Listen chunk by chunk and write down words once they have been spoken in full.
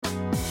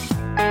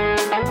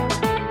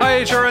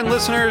HRN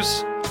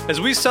listeners.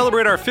 As we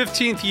celebrate our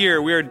 15th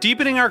year, we are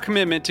deepening our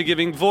commitment to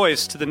giving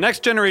voice to the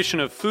next generation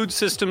of food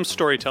systems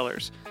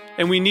storytellers,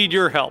 and we need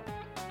your help.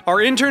 Our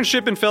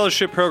internship and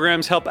fellowship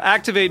programs help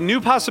activate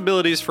new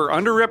possibilities for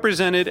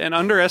underrepresented and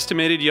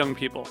underestimated young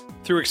people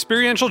through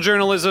experiential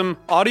journalism,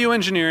 audio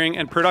engineering,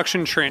 and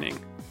production training.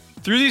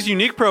 Through these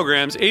unique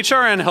programs,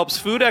 HRN helps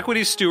food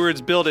equity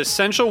stewards build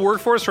essential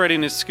workforce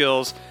readiness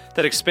skills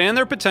that expand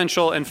their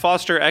potential and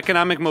foster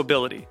economic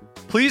mobility.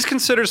 Please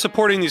consider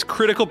supporting these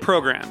critical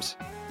programs.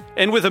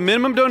 And with a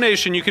minimum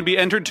donation, you can be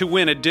entered to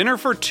win a dinner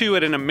for two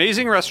at an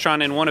amazing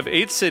restaurant in one of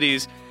 8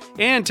 cities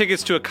and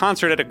tickets to a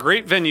concert at a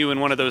great venue in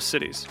one of those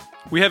cities.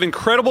 We have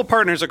incredible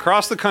partners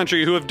across the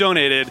country who have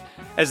donated,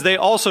 as they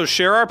also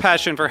share our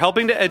passion for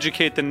helping to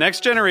educate the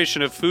next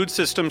generation of food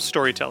systems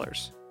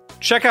storytellers.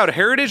 Check out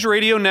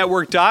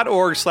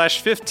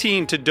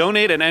heritageradionetwork.org/15 to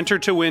donate and enter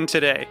to win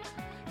today.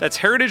 That's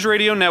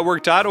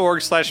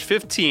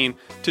heritageradionetwork.org/15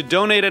 to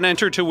donate and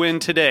enter to win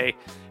today.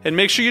 And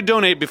make sure you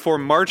donate before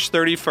March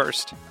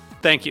 31st.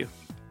 Thank you.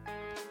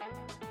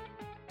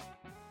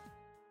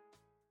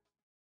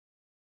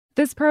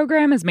 This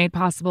program is made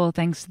possible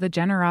thanks to the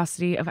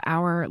generosity of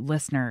our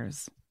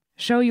listeners.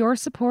 Show your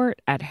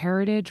support at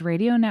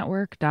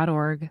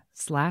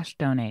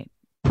heritageradionetwork.org/donate.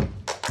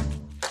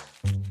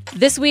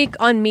 This week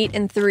on Meat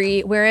and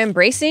Three, we're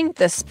embracing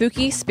the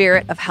spooky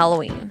spirit of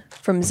Halloween,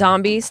 from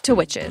zombies to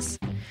witches.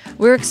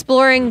 We're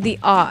exploring the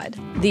odd,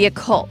 the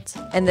occult,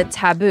 and the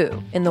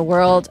taboo in the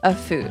world of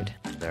food.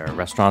 There are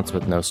restaurants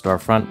with no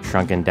storefront,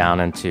 shrunken down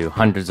into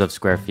hundreds of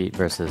square feet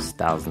versus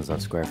thousands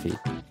of square feet.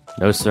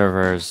 No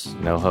servers,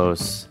 no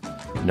hosts,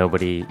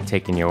 nobody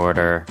taking your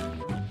order.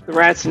 The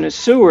rats in the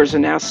sewers are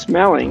now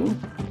smelling,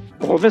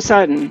 all of a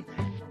sudden,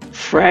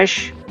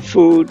 fresh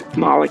food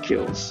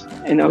molecules.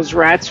 And those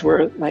rats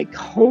were like,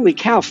 holy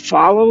cow,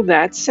 follow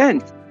that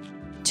scent.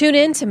 Tune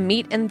in to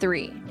Meat and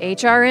Three,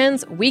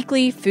 HRN's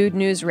weekly food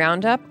news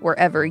roundup,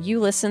 wherever you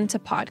listen to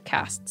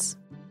podcasts.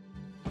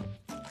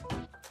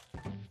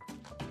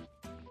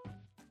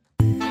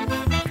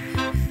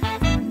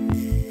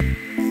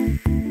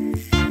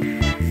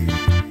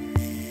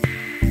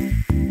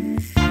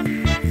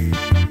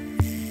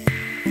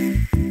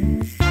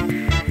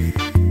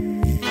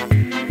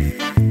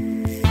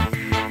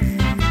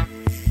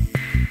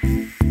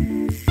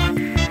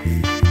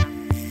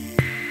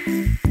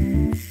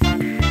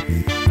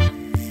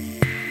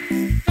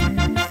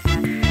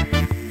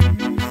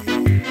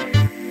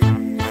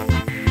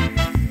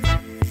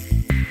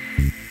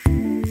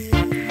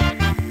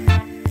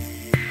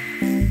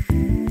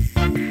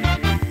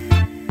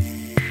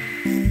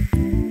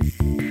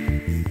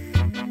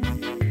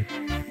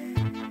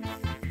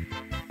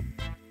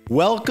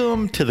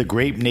 Welcome to the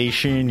Grape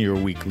Nation, your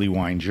weekly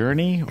wine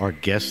journey. Our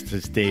guest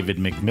is David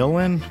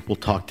McMillan. We'll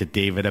talk to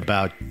David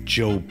about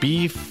Joe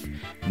Beef,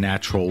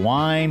 natural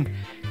wine,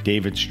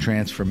 David's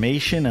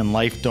transformation, and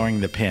life during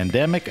the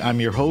pandemic.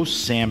 I'm your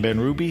host, Sam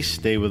Ben-Ruby.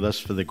 Stay with us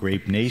for the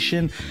Grape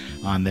Nation.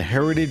 On the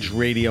Heritage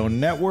Radio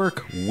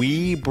Network,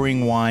 we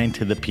bring wine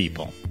to the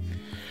people.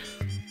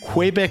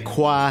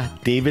 Quebecois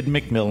David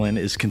McMillan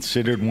is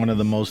considered one of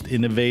the most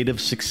innovative,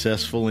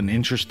 successful, and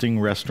interesting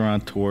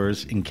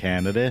restaurateurs in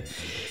Canada.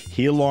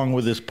 He, along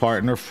with his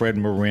partner Fred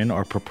Marin,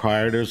 are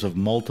proprietors of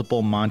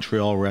multiple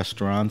Montreal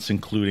restaurants,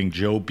 including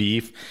Joe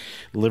Beef,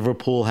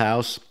 Liverpool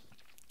House,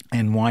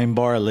 and wine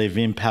bar Le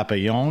Vin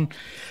Papillon.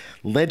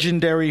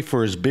 Legendary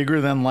for his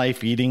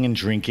bigger-than-life eating and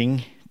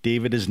drinking,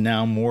 David is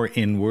now more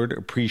inward,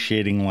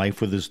 appreciating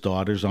life with his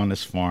daughters on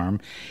his farm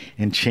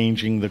and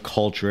changing the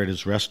culture at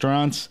his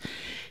restaurants.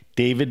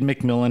 David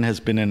McMillan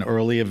has been an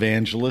early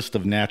evangelist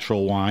of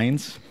natural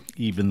wines,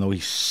 even though he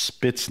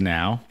spits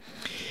now.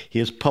 He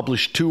has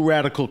published 2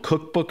 radical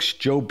cookbooks,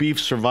 Joe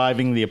Beef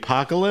Surviving the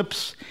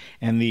Apocalypse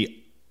and The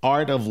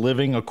Art of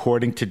Living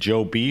According to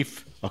Joe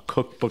Beef, a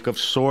cookbook of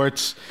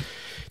sorts.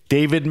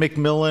 David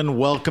McMillan,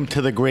 welcome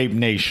to the Grape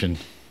Nation.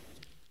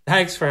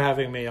 Thanks for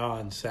having me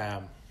on,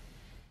 Sam.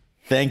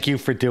 Thank you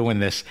for doing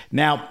this.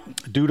 Now,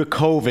 due to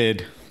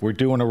COVID, we're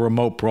doing a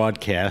remote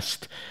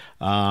broadcast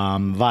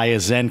via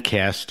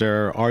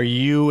Zencaster. Are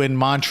you in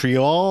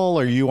Montreal?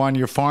 Are you on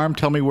your farm?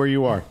 Tell me where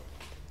you are.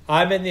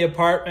 I'm in the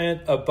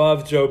apartment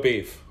above Joe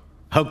Beef.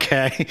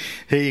 Okay,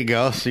 there you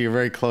go. So you're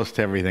very close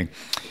to everything.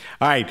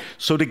 All right,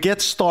 so to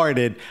get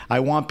started, I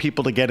want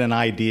people to get an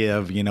idea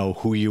of,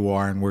 who you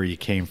are and where you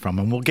came from.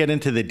 And we'll get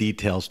into the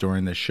details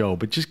during the show,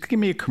 but just give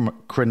me a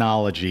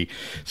chronology.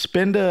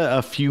 Spend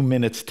a few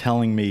minutes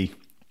telling me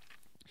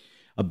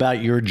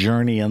about your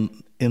journey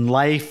in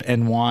life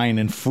and wine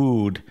and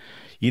food,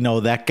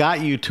 that got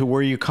you to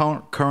where you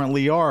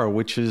currently are,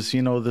 which is,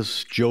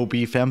 this Joe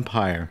Beef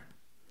empire.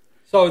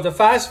 So the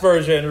fast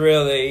version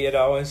really,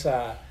 is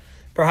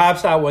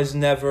perhaps I was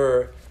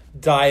never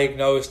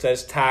diagnosed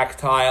as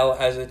tactile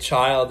as a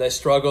child. I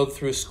struggled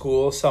through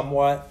school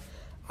somewhat,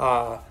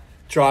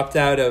 dropped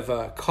out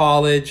of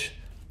college,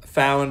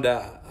 found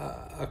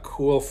a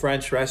cool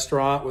French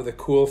restaurant with a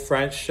cool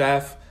French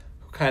chef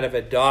who kind of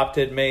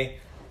adopted me,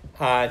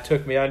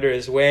 took me under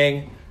his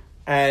wing,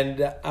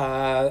 and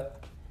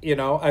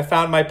I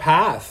found my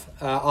path.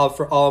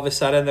 All of a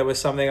sudden, there was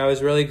something I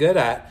was really good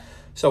at.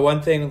 So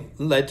one thing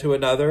led to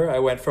another. I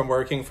went from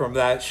working from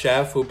that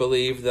chef who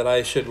believed that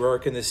I should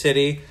work in the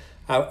city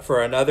out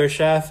for another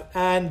chef,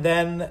 and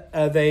then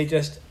they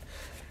just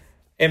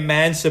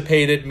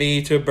emancipated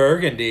me to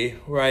Burgundy,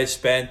 where I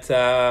spent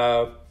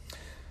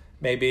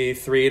maybe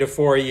 3 to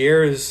 4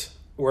 years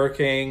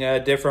working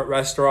different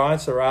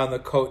restaurants around the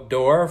Côte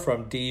d'Or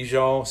from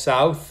Dijon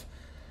south.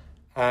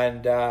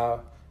 And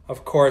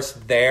of course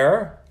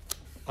there,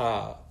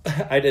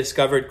 I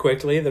discovered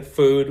quickly that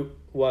food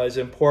was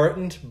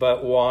important,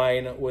 but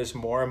wine was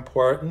more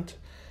important.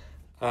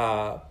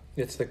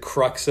 It's the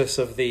cruxus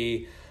of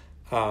the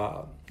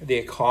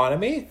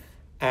economy,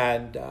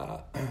 and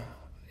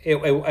it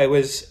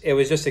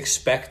was just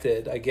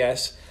expected, I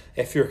guess,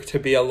 if you're to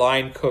be a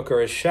line cook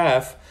or a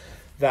chef,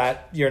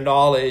 that your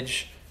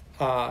knowledge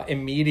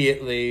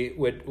immediately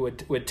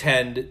would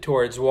tend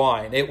towards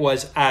wine. It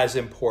was as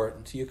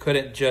important. You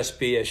couldn't just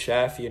be a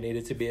chef. You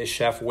needed to be a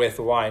chef with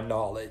wine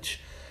knowledge.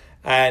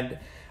 And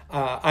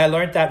I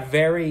learned that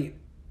very,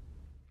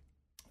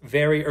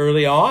 very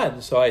early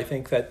on. So I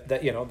think that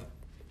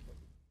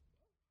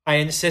I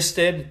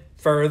insisted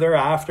further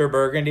after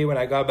Burgundy, when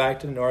I got back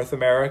to North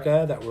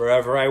America, that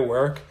wherever I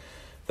work,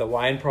 the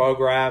wine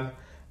program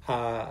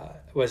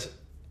was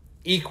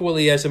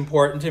equally as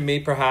important to me,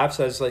 perhaps,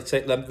 as, like, say,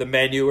 the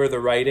menu or the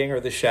writing or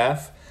the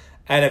chef.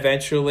 And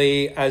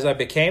eventually, as I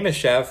became a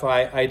chef,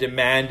 I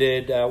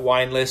demanded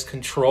wine list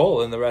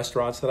control in the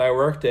restaurants that I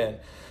worked in.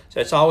 So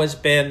it's always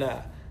been,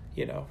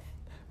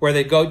 where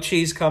the goat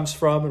cheese comes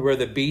from, and where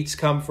the beets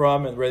come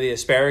from, and where the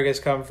asparagus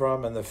come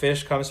from, and the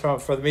fish comes from.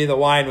 For me, the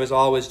wine was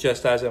always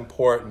just as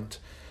important,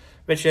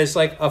 which is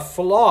like a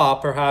flaw,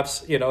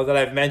 perhaps, that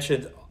I've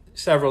mentioned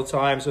several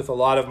times with a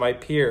lot of my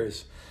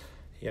peers.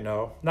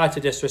 Not to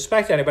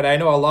disrespect anybody, I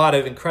know a lot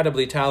of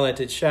incredibly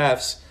talented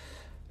chefs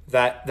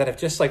that have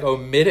just like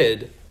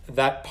omitted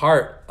that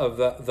part of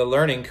the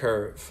learning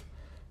curve,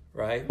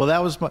 right? Well,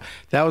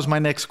 that was my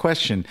next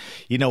question.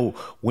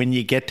 When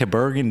you get to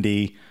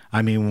Burgundy,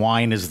 I mean,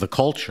 wine is the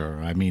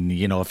culture. I mean,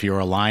 if you're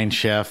a line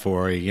chef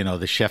or,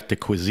 the chef de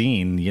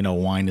cuisine,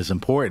 wine is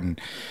important.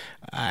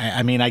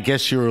 I mean, I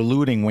guess you're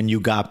alluding when you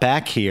got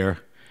back here,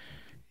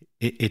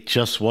 it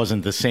just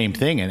wasn't the same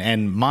thing.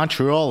 And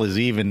Montreal is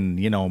even,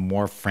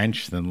 more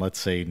French than, let's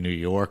say, New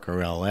York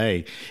or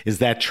LA. Is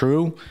that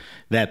true,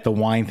 that the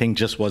wine thing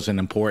just wasn't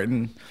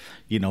important,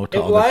 to other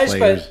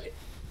players? But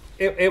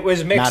it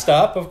was mixed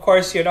up. Of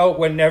course,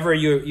 whenever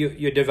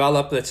you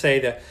develop, let's say,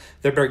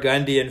 the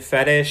Burgundian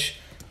fetish,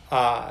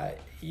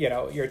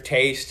 your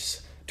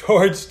tastes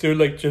towards to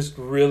like just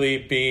really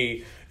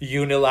be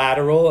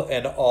unilateral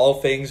and all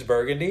things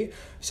Burgundy.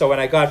 So when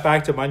I got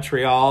back to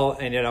Montreal,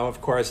 and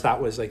of course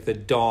that was like the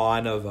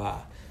dawn of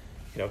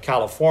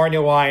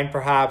California wine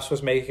perhaps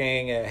was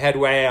making a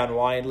headway on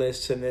wine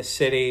lists in this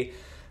city.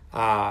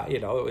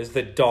 It was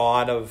the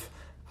dawn of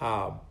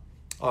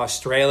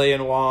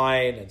Australian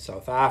wine and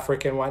South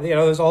African wine.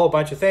 There's a whole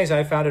bunch of things.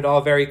 I found it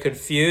all very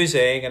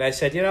confusing, and I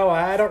said,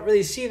 I don't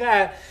really see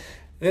that.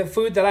 The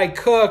food that I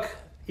cook,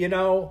 it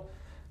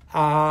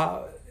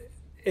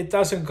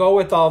doesn't go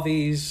with all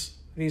these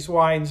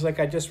wines. Like,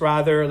 I just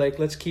rather, like,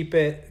 let's keep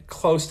it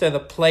close to the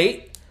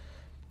plate.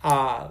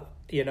 At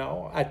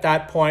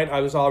that point,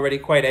 I was already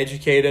quite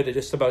educated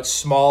just about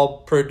small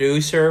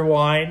producer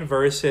wine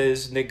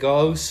versus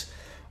négoce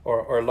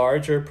or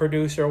larger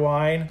producer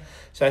wine.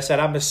 So I said,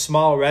 I'm a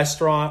small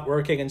restaurant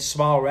working in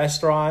small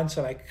restaurants,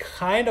 and I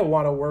kind of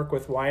want to work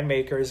with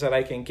winemakers that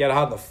I can get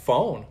on the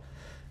phone,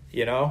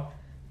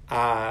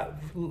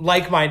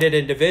 like-minded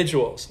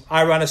individuals.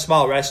 I run a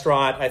small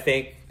restaurant. I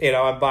think,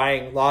 I'm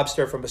buying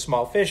lobster from a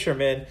small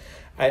fisherman.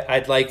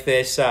 I'd like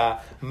this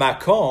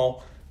Macon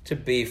to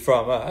be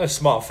from a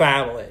small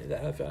family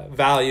that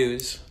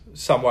values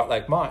somewhat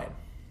like mine.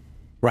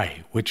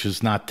 Right, which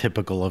is not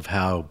typical of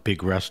how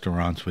big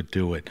restaurants would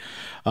do it.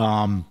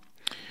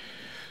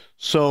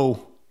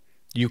 So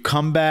you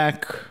come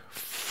back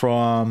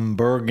from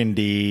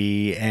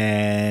Burgundy,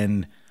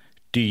 and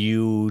do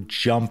you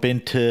jump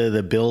into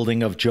the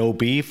building of Joe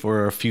Beef,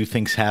 or a few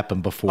things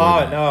happen before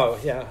that? No,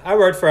 yeah. I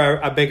worked for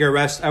a bigger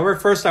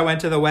I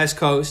went to the West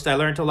Coast. I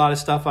learned a lot of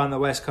stuff on the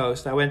West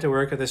Coast. I went to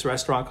work at this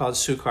restaurant called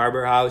Souk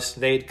Harbor House.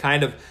 They'd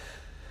kind of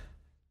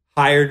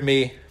hired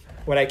me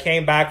when I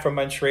came back from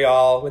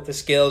Montreal with the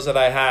skills that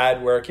I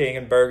had working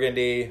in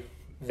Burgundy.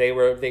 They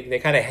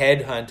kind of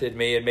headhunted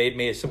me and made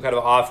me some kind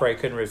of offer I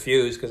couldn't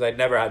refuse, because I'd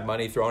never had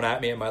money thrown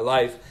at me in my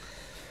life.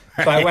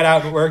 So I went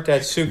out and worked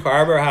at Souk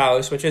Harbor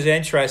House, which is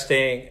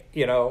interesting,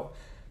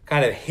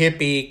 kind of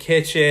hippie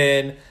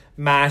kitchen,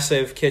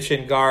 massive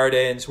kitchen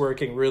gardens,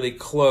 working really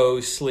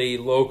closely,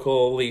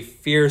 locally,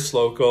 fierce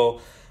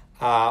local,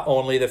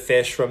 only the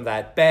fish from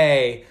that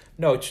bay.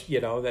 No,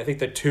 I think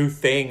the two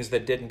things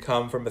that didn't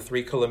come from a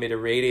 3-kilometer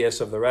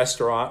radius of the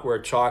restaurant were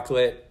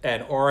chocolate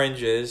and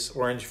oranges,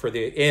 orange for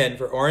the inn,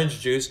 for orange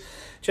juice,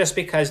 just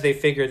because they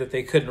figured that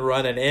they couldn't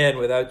run an inn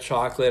without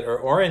chocolate or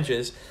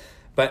oranges.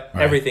 But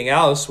Everything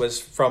else was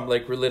from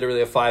like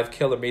literally a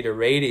 5-kilometer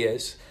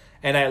radius.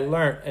 and I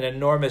learned an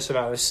enormous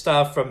amount of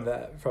stuff from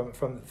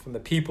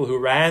the people who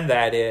ran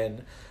that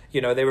inn.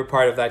 They were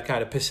part of that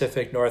kind of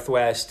Pacific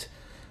Northwest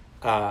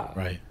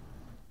right.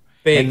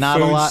 big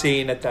food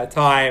scene at that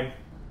time.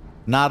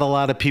 Not a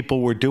lot of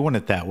people were doing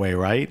it that way,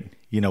 right?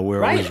 Where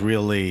right. It was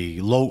really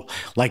low,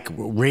 like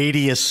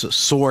radius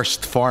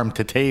sourced farm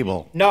to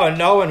table.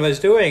 No one was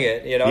doing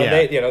it.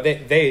 Yeah.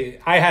 They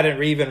I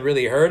hadn't even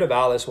really heard of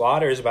Alice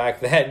Waters back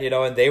then.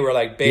 And they were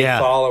like big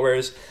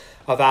followers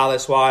of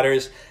Alice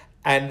Waters.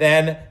 And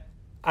then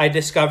I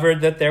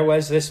discovered that there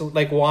was this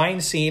like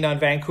wine scene on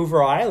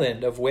Vancouver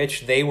Island, of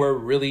which they were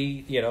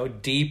really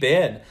deep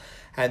in.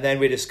 And then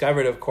we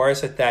discovered, of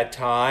course, at that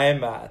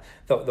time,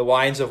 the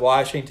wines of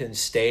Washington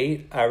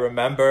State. I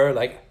remember,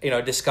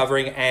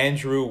 discovering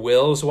Andrew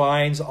Will's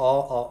wines,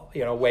 all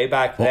way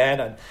back then,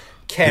 and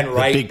Ken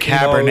Wright. The big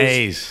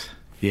Cabernets.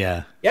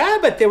 Yeah. Yeah,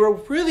 but they were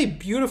really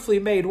beautifully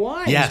made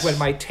wines. Yes. When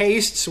my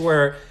tastes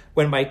were,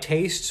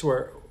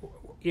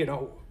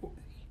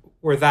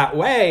 were that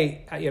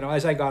way.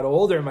 As I got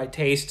older, my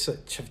tastes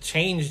have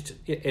changed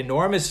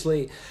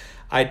enormously.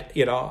 It's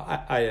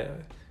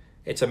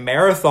a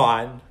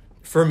marathon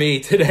for me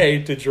today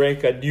to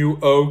drink a New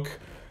Oak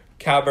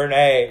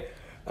Cabernet.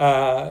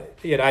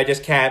 I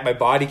just can't, my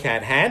body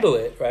can't handle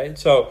it, right?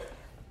 So,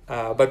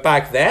 but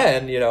back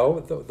then,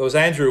 those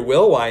Andrew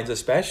Will wines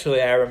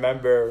especially, I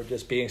remember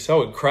just being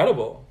so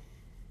incredible.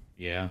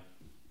 Yeah.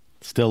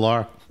 Still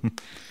are.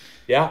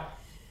 Yeah.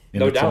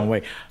 In its own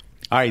way.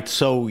 All right,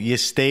 so you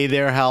stay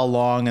there how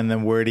long, and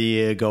then where do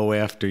you go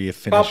after you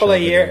finish? Couple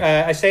of years.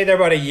 I stayed there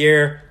about a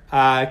year,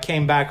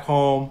 came back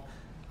home.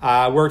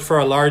 Worked for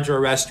a larger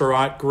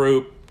restaurant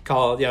group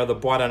called, the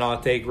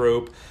Buonanotte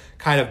Group,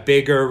 kind of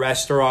bigger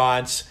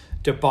restaurants,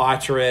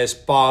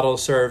 debaucherous, bottle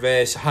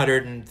service,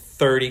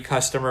 130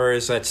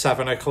 customers at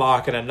 7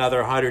 o'clock and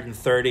another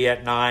 130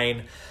 at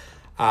 9.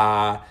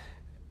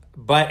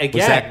 But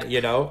again,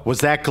 Was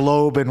that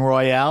Globe and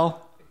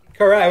Royale?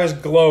 Correct. It was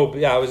Globe.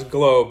 Yeah, it was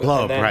Globe.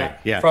 Globe, right.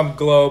 Yeah. From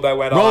Globe, I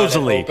went on and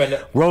opened...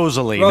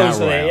 Rosalie, not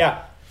Royale.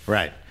 Yeah.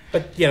 Right.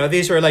 But,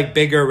 these were like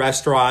bigger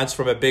restaurants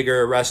from a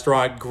bigger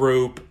restaurant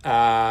group, and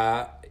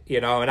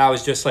I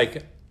was just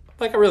like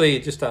a really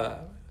just an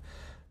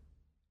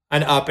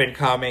up and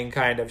coming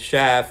kind of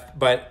chef.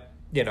 But,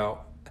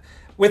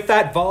 with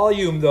that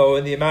volume, though,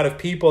 and the amount of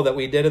people that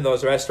we did in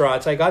those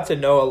restaurants, I got to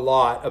know a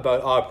lot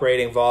about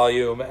operating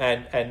volume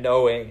and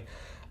knowing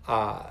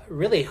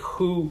really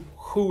who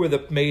were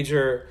the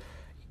major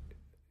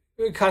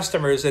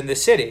customers in the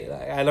city.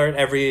 I learned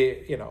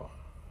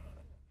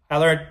I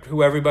learned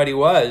who everybody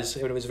was.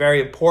 It was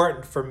very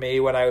important for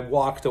me when I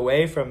walked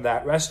away from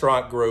that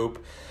restaurant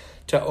group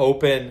to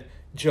open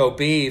Joe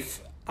Beef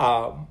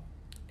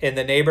in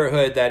the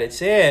neighborhood that it's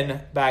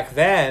in. Back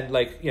then,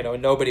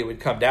 nobody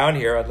would come down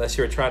here unless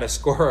you were trying to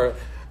score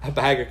a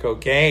bag of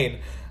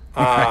cocaine.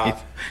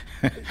 Right.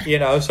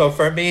 So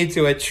for me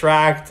to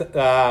attract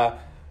the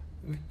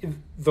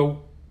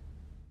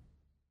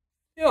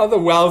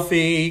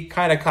wealthy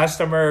kind of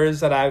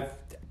customers that I've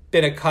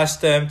been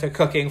accustomed to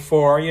cooking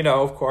for,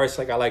 of course,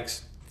 I like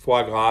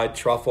foie gras,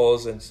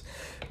 truffles, and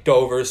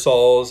Dover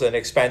soles, and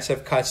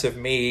expensive cuts of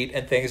meat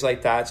and things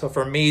like that. So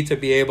for me to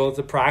be able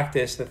to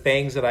practice the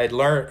things that I'd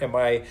learned in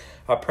my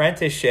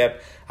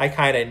apprenticeship, I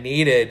kind of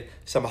needed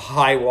some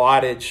high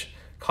wattage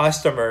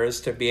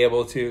customers to be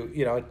able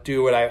to,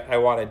 do what I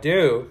want to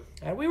do.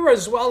 And we were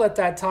as well at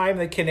that time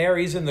the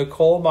canaries in the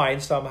coal mine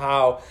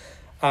somehow.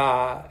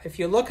 If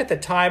you look at the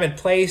time and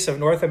place of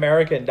North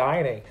American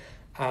dining,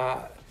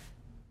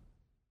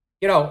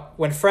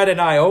 when Fred and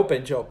I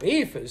opened Joe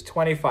Beef, it was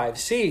 25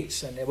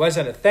 seats, and it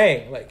wasn't a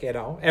thing.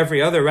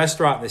 Every other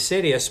restaurant in the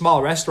city, a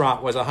small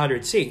restaurant, was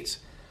 100 seats.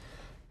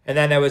 And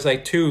then there was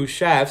 2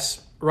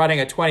 chefs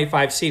running a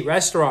 25-seat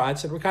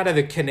restaurant, and we're kind of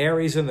the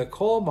canaries in the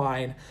coal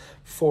mine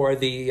for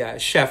the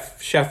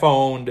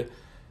chef-owned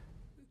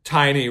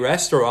tiny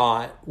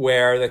restaurant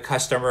where the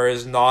customer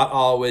is not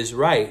always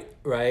right?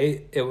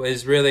 It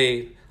was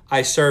really,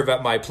 I serve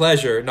at my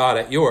pleasure, not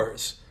at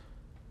yours.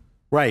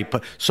 Right.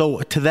 But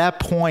so to that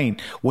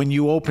point, when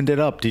you opened it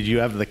up, did you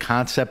have the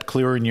concept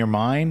clear in your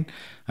mind?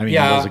 I mean,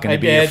 was it going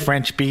to be a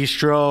French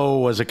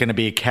bistro? Was it going to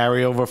be a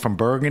carryover from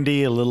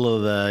Burgundy, a little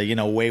of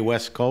the, way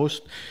West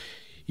Coast?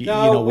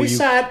 We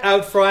sat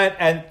out front,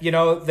 and,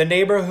 the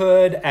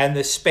neighborhood and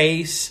the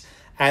space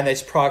and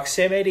its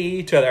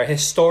proximity to their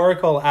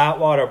historical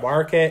Atwater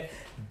Market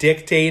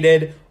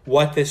dictated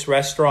what this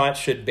restaurant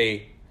should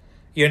be.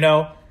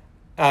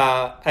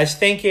 As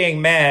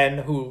thinking men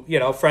who,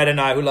 Fred and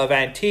I who love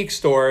antique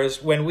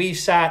stores, when we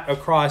sat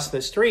across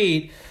the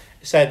street,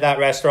 said that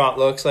restaurant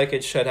looks like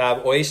it should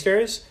have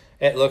oysters.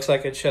 It looks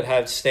like it should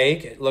have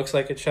steak. It looks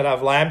like it should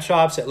have lamb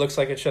chops. It looks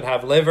like it should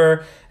have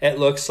liver. It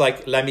looks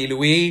like l'ami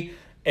Louis.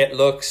 It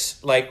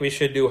looks like we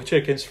should do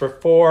chickens for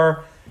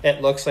 4.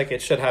 It looks like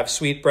it should have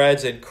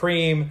sweetbreads and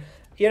cream,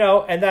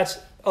 and that's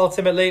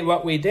ultimately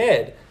what we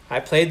did. I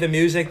played the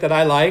music that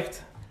I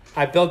liked.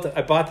 I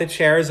bought the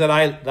chairs that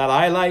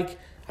I like.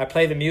 I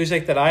play the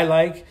music that I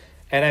like,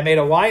 and I made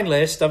a wine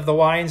list of the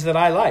wines that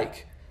I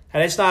like.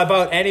 And it's not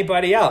about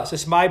anybody else.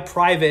 It's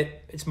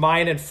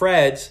mine and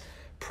Fred's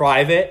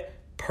private,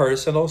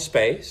 personal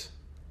space,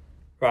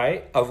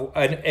 right?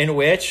 In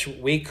which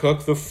we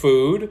cook the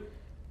food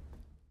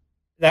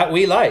that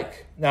we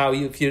like. Now,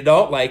 if you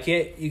don't like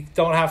it, you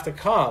don't have to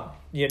come.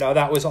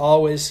 That was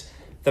always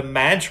the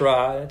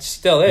mantra. It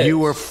still is.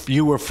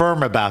 You were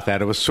firm about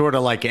that. It was sort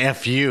of like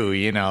F you,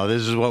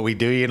 this is what we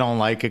do. You don't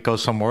like it, go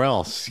somewhere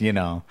else,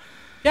 Yeah,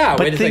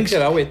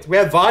 but we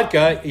have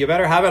vodka. You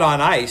better have it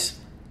on ice.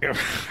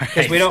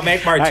 Because we don't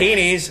make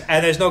martinis,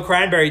 and there's no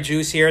cranberry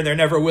juice here, and there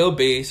never will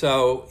be.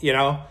 So,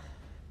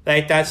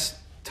 that's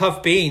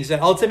tough beans.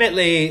 And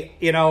ultimately,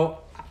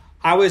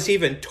 I was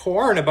even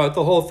torn about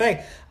the whole thing.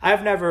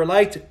 I've never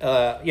liked,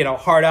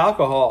 hard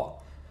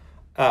alcohol.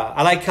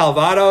 I like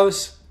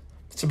Calvados.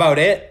 That's about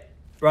it,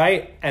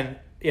 right? And,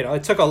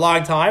 it took a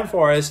long time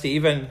for us to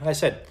even,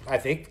 I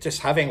think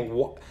just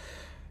having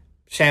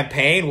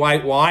champagne,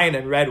 white wine,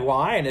 and red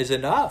wine is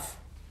enough,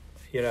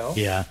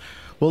 Yeah.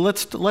 Well,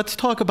 let's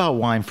talk about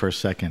wine for a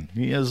second.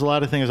 There's a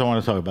lot of things I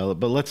want to talk about,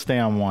 but let's stay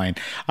on wine.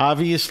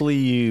 Obviously,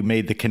 you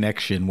made the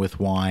connection with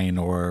wine,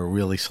 or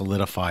really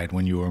solidified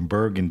when you were in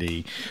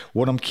Burgundy.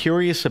 What I'm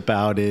curious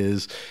about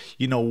is,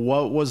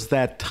 what was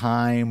that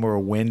time, or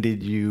when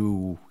did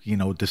you,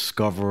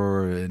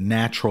 discover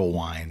natural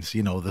wines?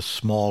 The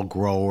small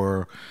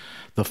grower,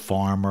 the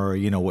farmer.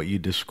 What you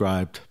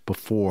described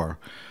before.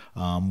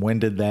 When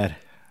did that?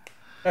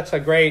 That's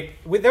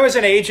there was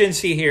an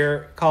agency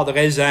here called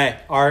Raisin,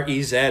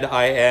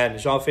 Rezin,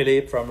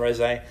 Jean-Philippe from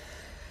Raisin.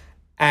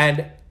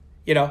 And,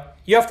 you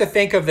have to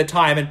think of the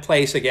time and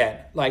place again.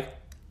 Like,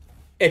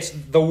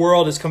 the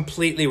world is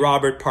completely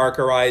Robert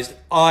Parkerized.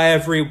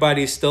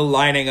 Everybody's still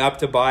lining up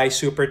to buy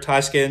Super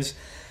Tuscans.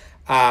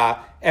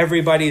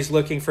 Everybody's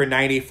looking for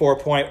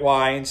 94-point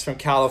wines from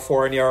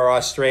California or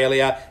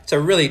Australia. It's a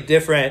really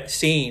different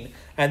scene.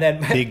 And then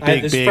big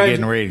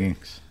in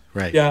ratings.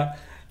 Right. Yeah.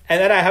 And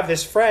then I have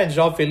this friend,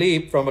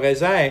 Jean-Philippe from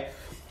Raisin,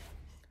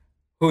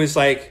 who is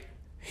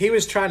he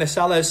was trying to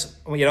sell us,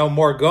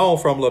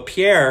 Morgon from Le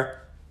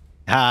Pierre.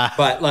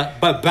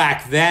 But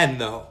back then,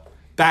 when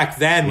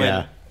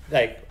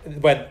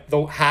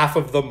the half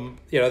of them,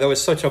 there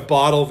was such a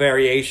bottle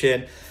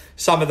variation.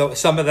 Some of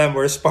them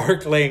were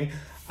sparkling.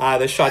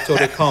 The Chateau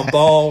de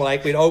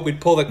Cambon,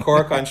 we'd pull the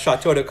cork on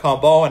Chateau de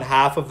Cambon, and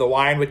half of the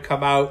wine would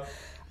come out.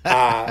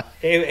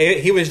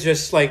 He was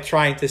just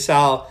trying to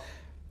sell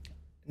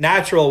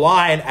natural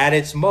wine at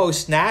its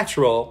most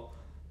natural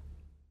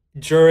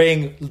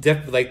during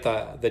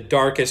the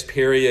darkest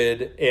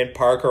period in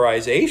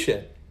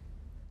Parkerization.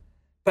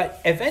 But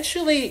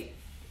eventually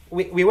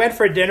we went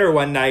for dinner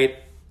one night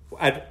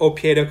at Au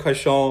Pied de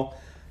Cochon,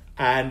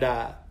 and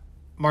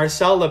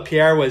Marcel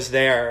Lapierre was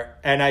there,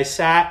 and I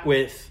sat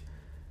with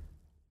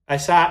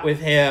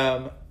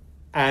him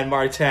and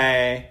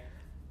Martin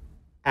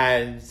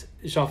and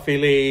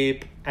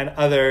Jean-Philippe and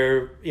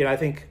other, I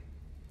think,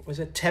 was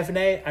it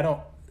Thévenet?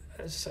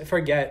 I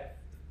forget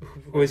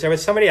who was there, but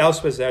somebody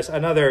else was there. So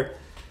another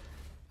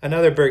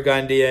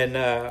Burgundian,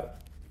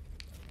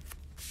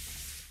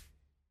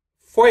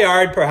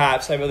 Foyard,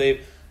 perhaps, I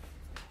believe.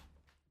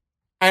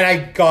 And I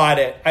got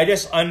it. I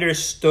just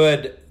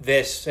understood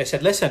this. I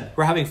said, listen,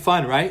 we're having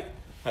fun, right?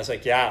 I was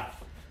like, yeah.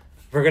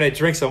 We're going to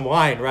drink some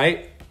wine,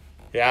 right?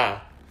 Yeah.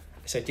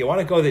 I said, do you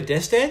want to go the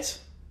distance?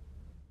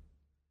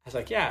 I was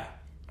like, yeah.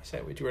 I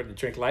said, we're going to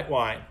drink light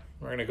wine.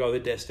 We're going to go the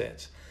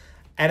distance.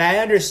 And I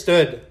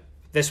understood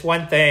this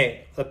one thing.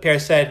 Lapierre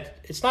said,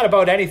 it's not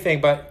about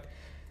anything but,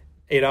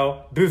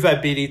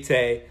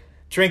 buvabilité,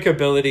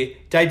 drinkability,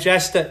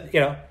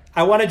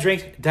 I want to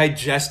drink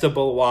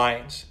digestible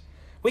wines.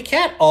 We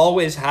can't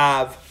always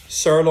have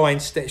sirloin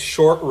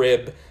short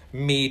rib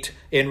meat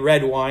in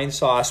red wine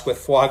sauce with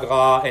foie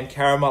gras and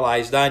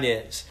caramelized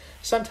onions.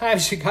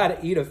 Sometimes you got to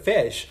eat a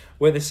fish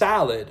with a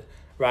salad,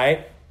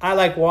 right? I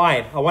like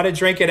wine. I want to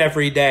drink it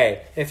every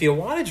day. If you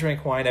want to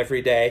drink wine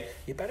every day,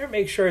 you better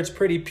make sure it's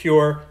pretty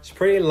pure. It's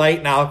pretty light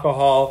in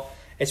alcohol.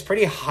 It's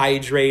pretty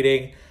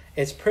hydrating.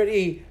 It's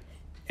pretty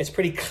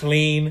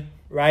clean,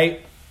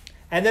 right?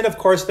 And then, of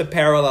course, the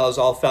parallels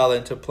all fell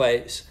into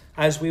place.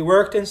 As we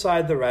worked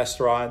inside the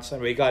restaurants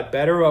and we got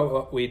better at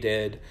what we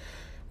did,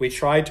 we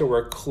tried to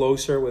work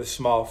closer with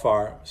small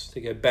farms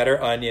to get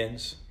better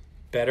onions,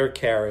 better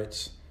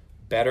carrots,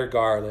 better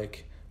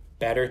garlic,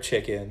 better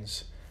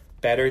chickens,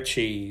 better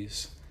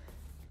cheese.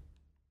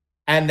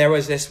 And there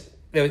was this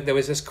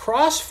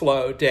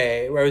crossflow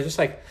day where it was just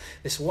like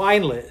this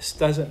wine list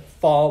doesn't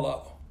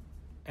follow.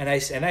 And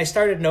I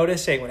started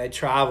noticing when I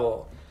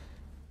travel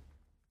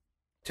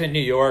to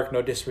New York,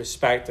 no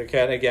disrespect,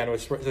 again,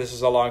 this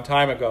is a long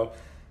time ago.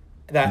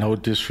 That no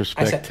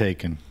disrespect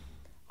taken.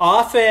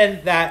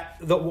 Often that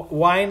the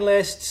wine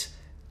lists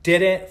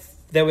didn't.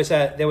 There was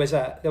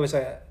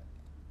a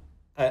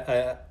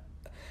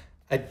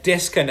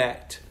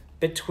disconnect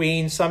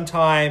between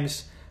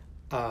sometimes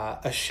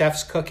a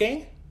chef's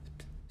cooking.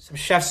 Some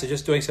chefs are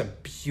just doing some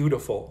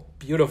beautiful,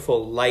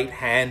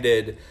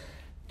 light-handed,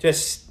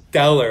 just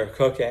stellar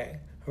cooking,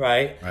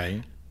 right?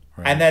 Right.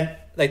 And then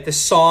like the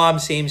som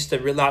seems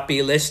to not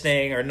be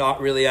listening or not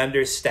really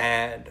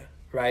understand,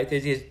 right?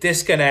 There's these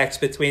disconnects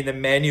between the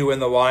menu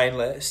and the wine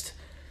list.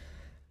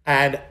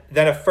 And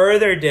then a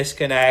further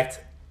disconnect,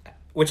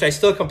 which I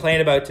still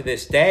complain about to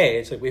this day,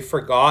 it's like we've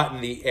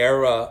forgotten the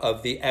era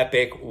of the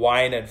epic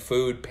wine and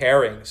food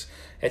pairings.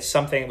 It's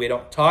something we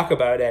don't talk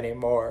about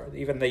anymore.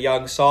 Even the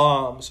young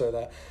somms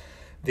or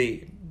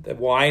the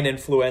wine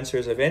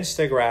influencers of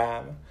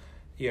Instagram,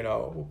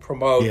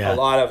 promote a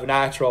lot of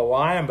natural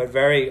wine, but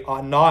very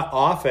not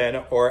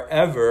often or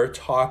ever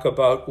talk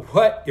about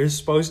what you're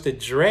supposed to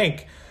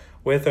drink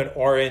with an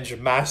orange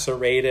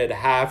macerated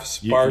half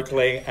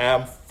sparkling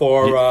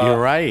amphora you're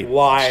right.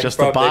 wine. It's just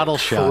a bottle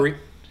shot.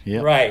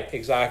 Yep. Right,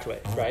 exactly.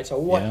 Right. So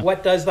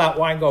what does that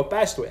wine go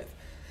best with?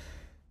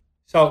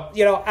 So,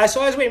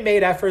 as we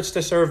made efforts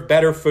to serve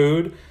better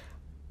food,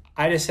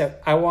 I just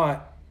said, I want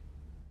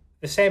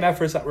the same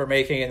efforts that we're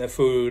making in the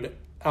food.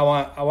 I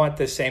want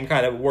the same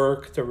kind of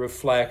work to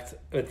reflect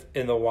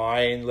in the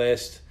wine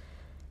list.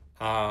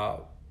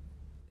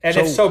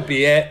 If so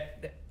be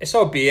it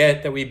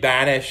that we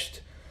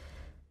banished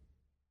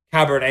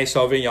Cabernet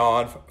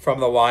Sauvignon from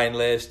the wine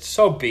list.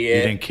 So be it.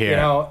 You didn't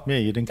care.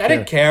 You didn't care. I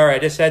didn't care. I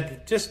just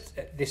said,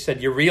 they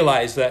said, you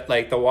realize that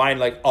like the wine,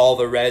 like all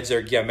the reds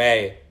are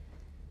Gamay.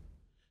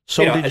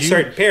 So at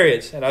certain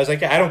periods. And I was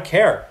like, I don't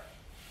care.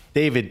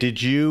 David,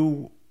 did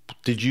you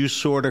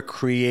sort of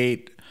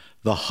create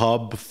the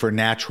hub for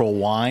natural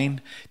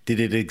wine? Did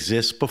it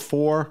exist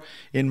before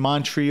in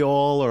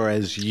Montreal, or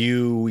as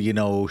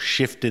you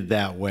shifted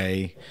that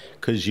way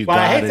because you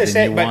got it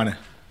and you wanted?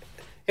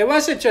 It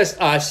wasn't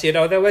just us,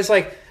 there was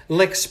like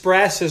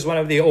L'Express is one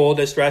of the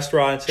oldest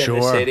restaurants in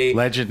the city.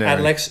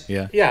 Legendary.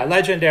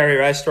 Legendary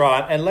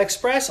restaurant. And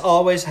L'Express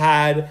always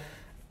had,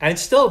 and it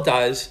still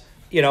does,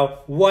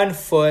 1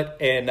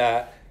 foot in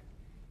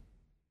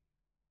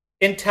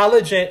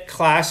intelligent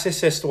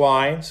classicist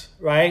wines,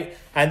 right?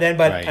 And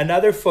then,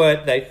 another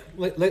foot, like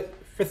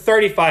for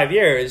 35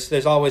 years,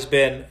 there's always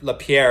been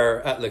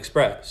Lapierre at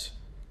L'Express.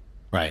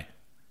 Right.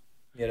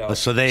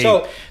 So they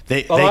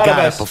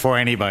got it before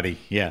anybody.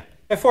 Yeah.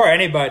 Before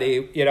anybody,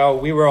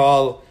 we were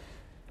all,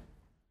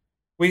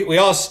 we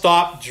all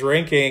stopped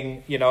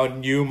drinking,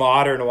 new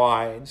modern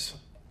wines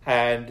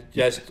and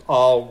just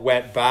all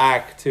went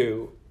back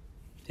to,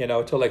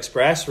 to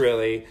L'Express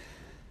really.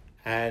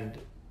 And,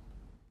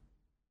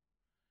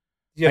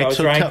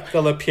 drank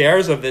the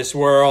Lapierres of this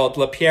world.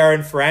 Lapierre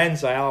and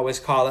Friends, I always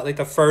call it like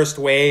the first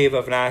wave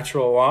of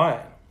natural wine.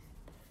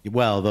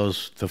 Well, the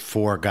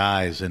 4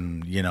 guys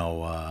in,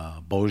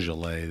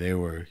 Beaujolais, they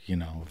were,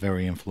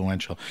 very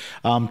influential.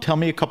 Tell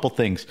me a couple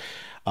things.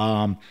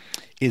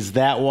 Is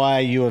that why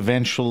you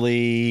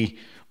eventually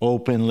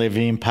opened Le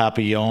Vin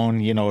Papillon,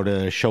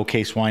 to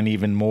showcase wine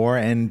even more?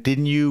 And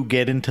didn't you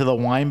get into the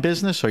wine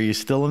business? Are you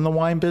still in the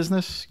wine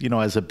business,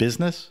 as a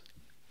business?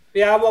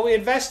 Yeah, well, I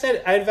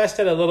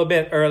invested a little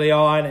bit early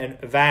on in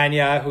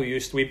Vanya,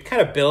 we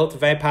kind of built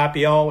Vin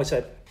Papillon, was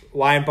a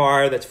wine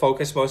bar that's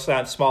focused mostly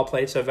on small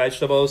plates of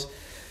vegetables.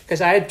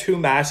 Because I had 2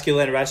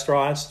 masculine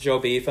restaurants, Joe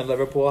Beef and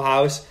Liverpool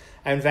House,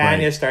 and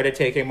Vanya started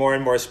taking more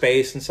and more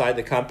space inside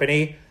the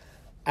company.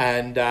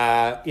 And,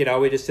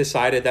 we just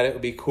decided that it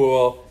would be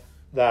cool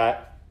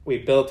that we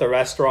built a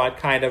restaurant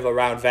kind of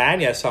around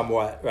Vanya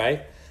somewhat,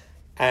 right?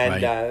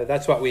 And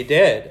that's what we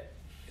did.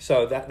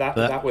 So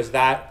that was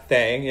that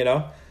thing,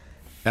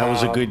 That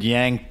was a good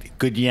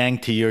yang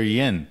to your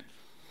yin.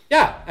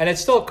 Yeah, and it's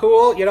still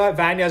cool.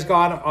 Vanya's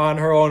gone on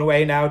her own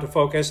way now to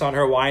focus on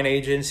her wine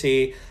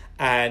agency.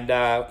 And,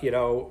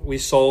 we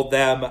sold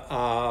them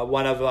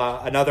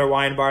another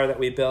wine bar that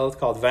we built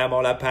called Vin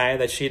Mon Lapin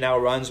that she now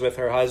runs with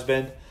her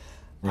husband.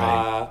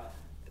 Right.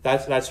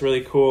 That's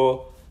really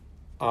cool.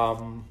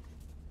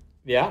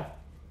 Yeah.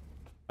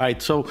 All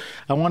right, so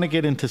I want to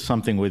get into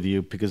something with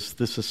you because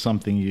this is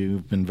something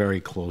you've been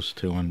very close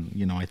to,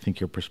 and, I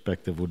think your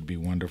perspective would be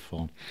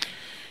wonderful.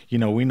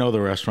 We know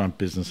the restaurant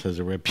business has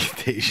a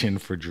reputation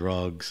for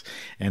drugs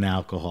and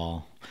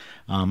alcohol.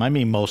 I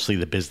mean, mostly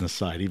the business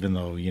side, even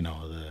though,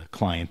 the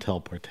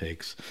clientele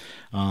partakes.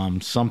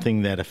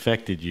 Something that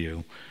affected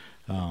you,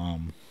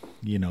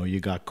 you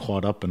got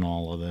caught up in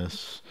all of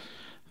this.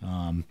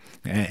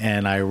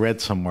 And I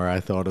read somewhere, I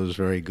thought it was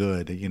very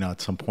good.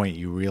 At some point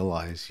you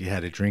realized you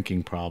had a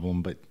drinking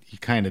problem, but you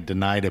kind of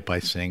denied it by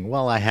saying,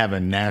 well, I have a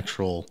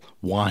natural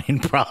wine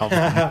problem.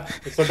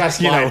 It's the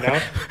best line, no?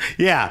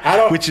 Yeah.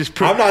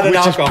 I'm not an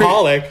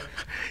alcoholic.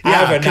 I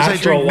have a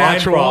natural wine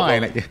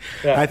problem.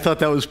 I thought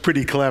that was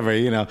pretty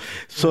clever,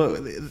 So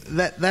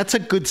that's a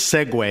good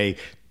segue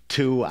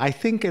to, I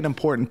think, an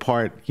important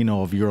part,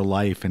 of your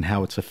life and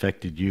how it's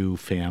affected you,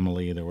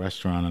 family, the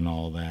restaurant, and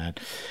all that.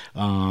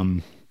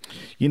 I'm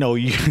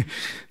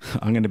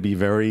going to be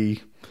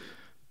very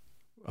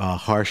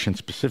harsh and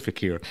specific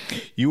here.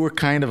 You were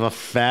kind of a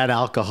fat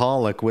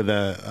alcoholic with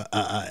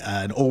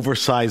an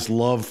oversized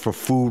love for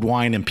food,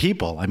 wine, and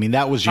people. I mean,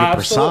 that was your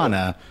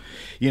persona.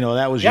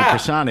 That was your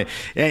persona.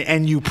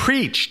 And you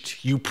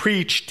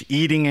preached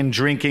eating and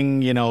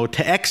drinking,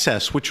 to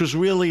excess, which was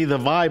really the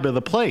vibe of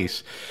the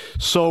place.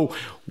 So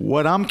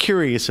what I'm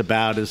curious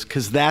about is,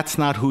 because that's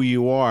not who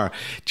you are,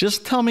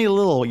 just tell me a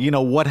little,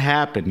 what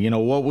happened?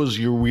 What was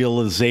your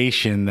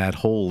realization that,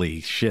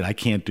 holy shit, I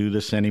can't do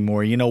this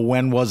anymore?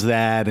 When was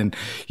that? And,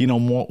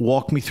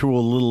 walk me through a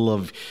little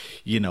of,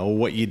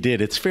 what you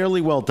did. It's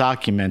fairly well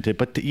documented,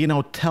 but,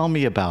 tell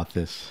me about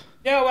this.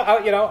 Yeah,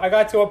 well, I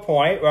got to a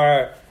point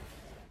where,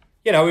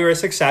 we were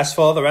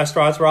successful. The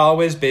restaurants were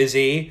always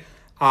busy.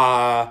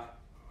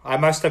 I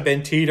must have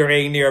been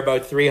teetering near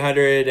about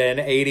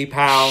 380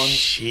 pounds.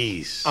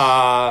 Jeez.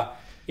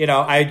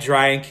 I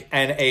drank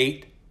and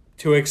ate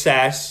to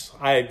excess.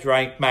 I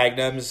drank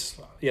Magnums,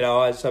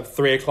 as of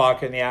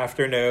 3:00 in the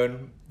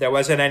afternoon. There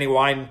wasn't any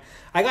wine.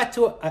 I got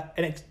to,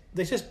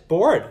 they just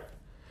bored.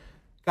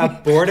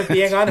 Got bored of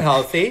being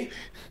unhealthy,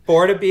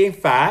 bored of being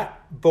fat,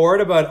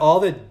 bored about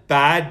all the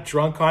bad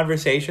drunk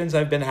conversations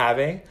I've been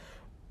having,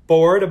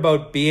 bored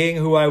about being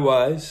who I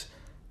was.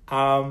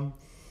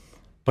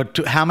 But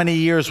how many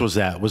years was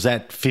that? Was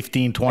that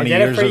 15, 20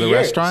 years of the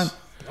restaurant?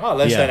 Oh,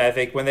 listen, I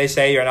think when they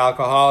say you're an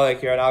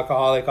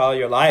alcoholic all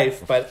your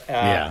life. But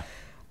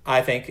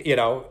I think,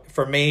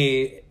 for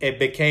me, it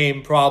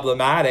became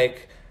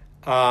problematic,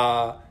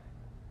 over,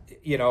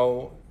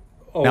 now,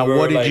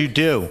 what did you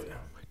do?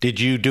 Did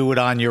you do it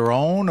on your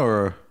own,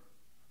 or?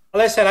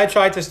 Listen, I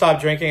tried to stop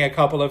drinking a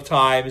couple of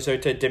times or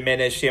to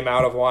diminish the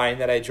amount of wine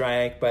that I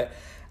drank, but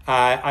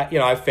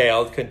I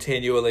failed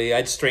continually.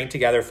 I'd string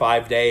together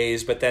 5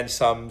 days, but then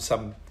some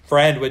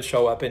friend would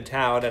show up in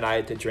town, and I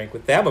had to drink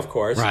with them, of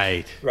course.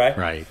 Right.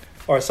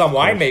 Or some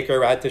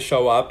winemaker had to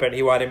show up, and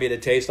he wanted me to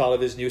taste all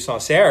of his new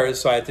Sancerres,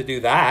 so I had to do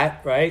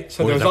that, right?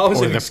 So there was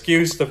always an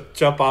excuse to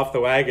jump off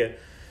the wagon.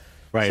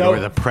 Right, so, or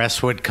the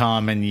press would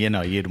come, and,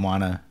 you'd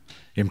want to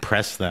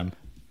impress them.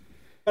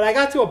 But I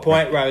got to a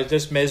point where I was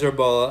just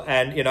miserable,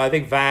 and, I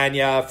think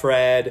Vanya,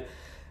 Fred,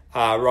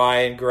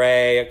 Ryan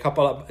Gray,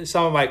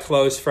 some of my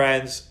close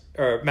friends,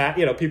 or Matt,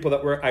 people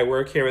that I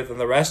work here with in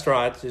the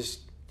restaurant, just,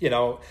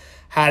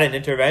 had an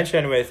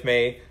intervention with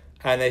me,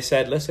 and they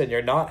said, listen,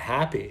 you're not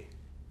happy.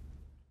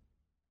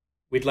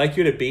 We'd like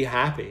you to be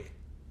happy.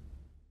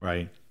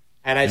 Right.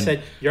 And I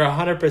said, you're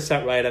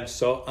 100% right. I'm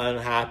so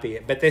unhappy.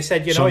 But they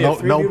said, you have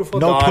 3 beautiful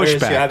daughters.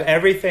 Pushback. You have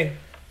everything.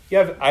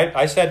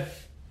 I said,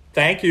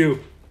 thank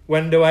you.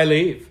 When do I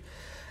leave?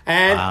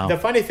 And the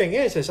funny thing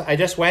is I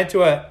just went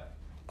to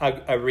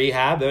a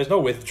rehab. There was no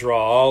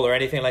withdrawal or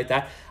anything like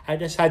that. I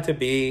just had to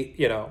be,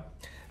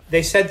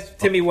 they said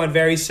to me one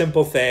very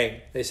simple thing.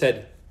 They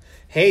said,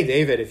 hey,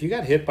 David, if you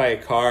got hit by a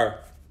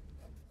car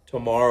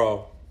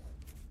tomorrow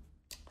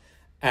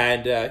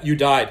and you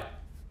died,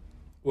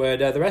 would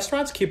the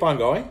restaurants keep on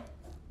going?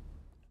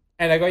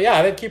 And I go,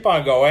 yeah, they'd keep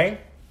on going,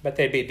 but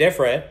they'd be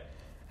different.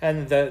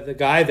 And the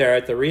guy there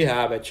at the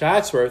rehab at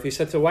Chatsworth, he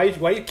said, so why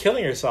are you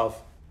killing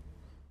yourself?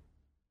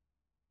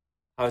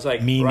 I was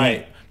like,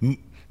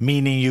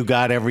 meaning you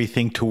got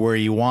everything to where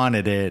you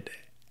wanted it,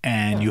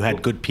 and you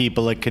had good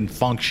people that can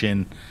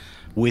function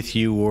with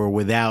you or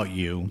without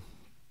you,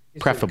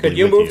 preferably. Could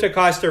you move to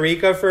Costa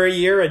Rica for a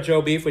year and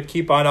Joe Beef would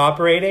keep on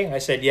operating? I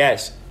said,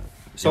 yes.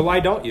 So why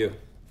don't you?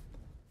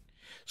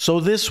 So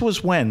this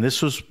was when?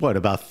 This was,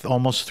 about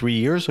almost 3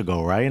 years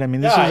ago, right? I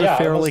mean, this is a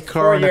fairly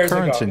current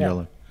occurrence in your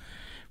life.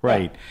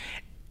 Right.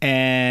 Yeah.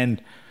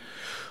 And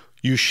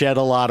you shed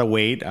a lot of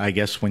weight, I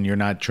guess, when you're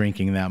not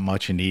drinking that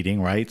much and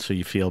eating, right? So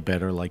you feel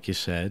better, like you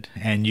said.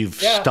 And you've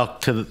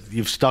stuck to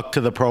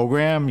the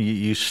program.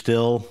 You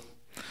still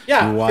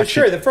for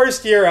sure. The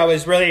first year I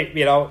was really,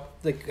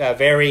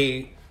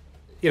 very,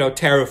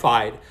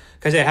 terrified,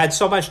 because it had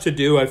so much to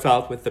do, I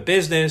felt, with the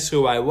business,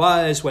 who I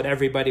was, what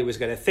everybody was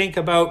going to think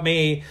about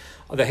me,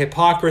 the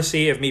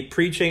hypocrisy of me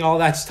preaching all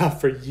that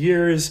stuff for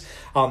years.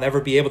 I'll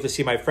never be able to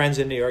see my friends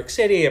in New York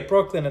City, in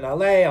Brooklyn, and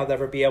LA. I'll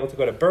never be able to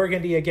go to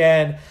Burgundy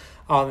again.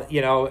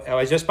 It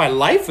was just my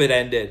life had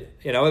ended.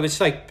 It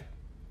was like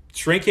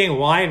drinking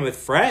wine with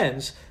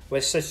friends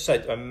was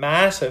such a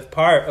massive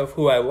part of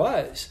who I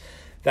was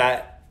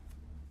that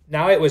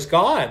now it was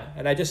gone.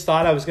 And I just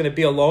thought I was going to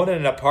be alone in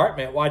an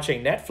apartment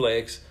watching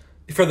Netflix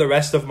for the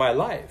rest of my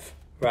life,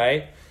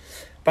 right?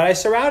 But I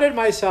surrounded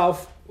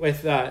myself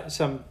with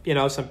some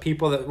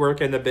people that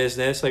work in the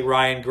business, like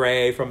Ryan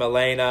Gray from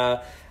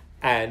Elena,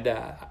 and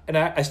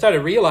I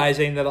started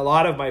realizing that a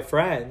lot of my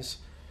friends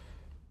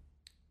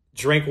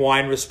drink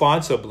wine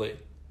responsibly.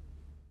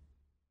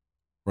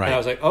 Right. And I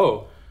was like,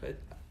 oh,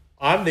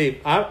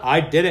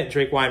 I didn't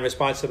drink wine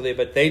responsibly,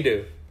 but they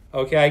do.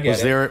 Okay, I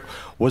get it.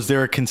 Was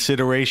there a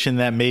consideration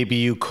that maybe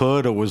you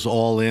could, or was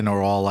all in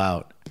or all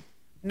out?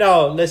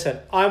 No, listen,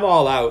 I'm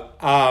all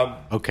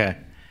out. Okay.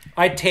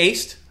 I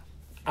taste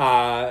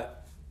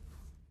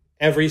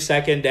every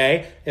second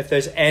day. If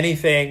there's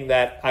anything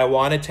that I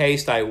want to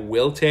taste, I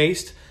will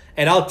taste,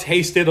 and I'll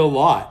taste it a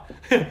lot.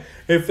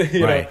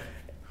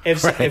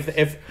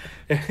 If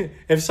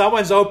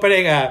someone's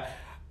opening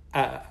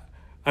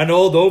an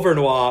old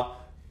Overnois,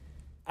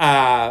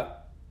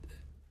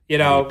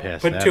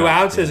 put 2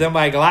 ounces in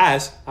my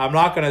glass. I'm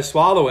not going to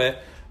swallow it,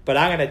 but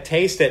I'm going to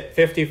taste it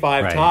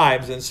 55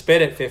 times and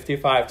spit it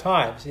 55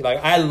 times.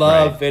 I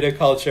love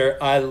viticulture.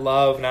 I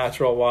love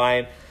natural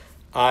wine.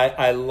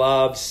 I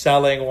love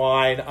selling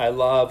wine. I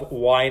love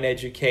wine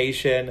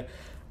education.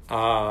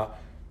 I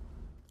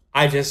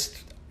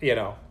just,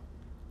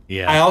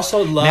 I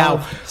also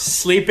love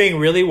sleeping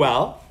really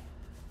well.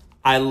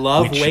 I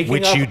love waking up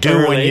which you do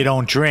early. when you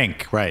don't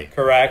drink, right?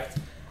 Correct.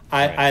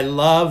 I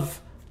love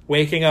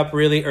waking up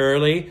really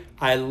early.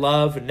 I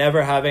love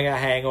never having a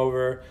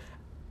hangover.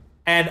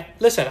 And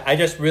listen, I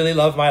just really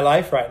love my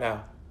life right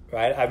now,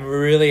 right? I'm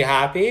really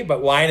happy,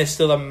 but wine is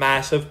still a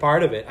massive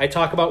part of it. I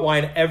talk about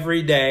wine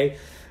every day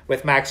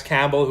with Max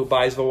Campbell, who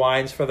buys the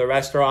wines for the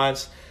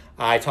restaurants.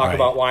 I talk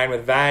about wine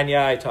with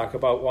Vanya. I talk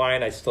about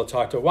wine. I still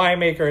talk to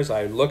winemakers.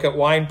 I look at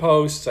wine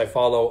posts. I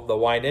follow the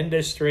wine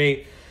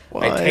industry.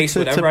 Well, I taste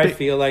whatever I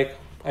feel like.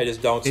 I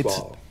just don't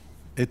swallow.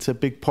 It's a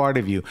big part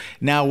of you.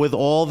 Now, with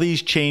all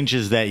these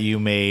changes that you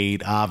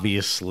made,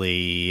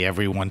 obviously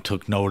everyone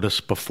took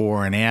notice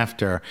before and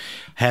after.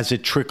 Has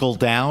it trickled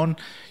down?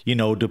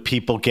 Do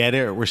people get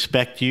it,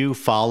 respect you,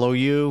 follow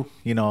you?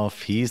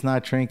 If he's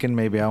not drinking,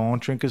 maybe I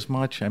won't drink as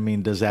much. I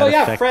mean, does that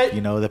affect, Fred,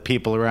 the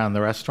people around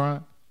the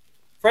restaurant?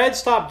 Fred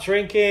stopped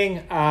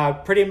drinking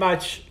pretty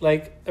much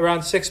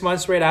around 6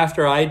 months right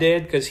after I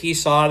did, because he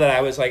saw that I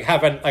was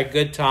having a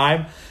good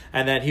time.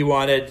 And then he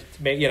wanted,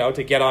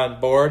 to get on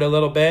board a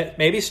little bit,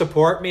 maybe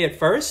support me at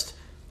first,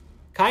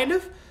 kind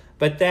of,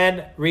 but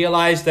then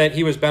realized that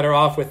he was better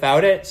off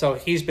without it. So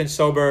he's been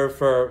sober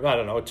for,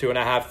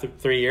 2.5,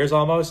 3 years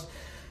almost.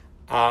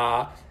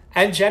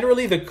 And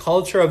generally the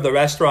culture of the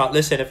restaurant,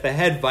 listen, if the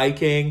head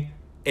Viking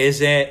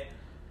isn't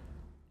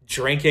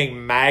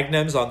drinking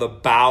magnums on the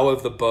bow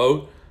of the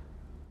boat,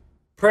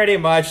 pretty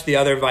much the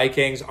other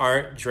Vikings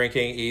aren't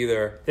drinking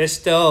either. There's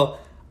still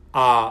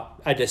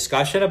a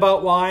discussion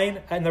about wine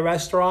in the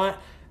restaurant.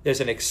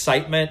 There's an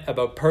excitement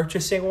about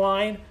purchasing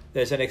wine.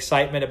 There's an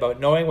excitement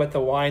about knowing what the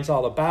wine's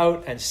all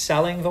about and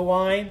selling the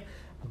wine.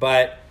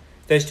 But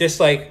there's just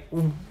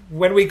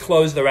when we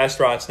close the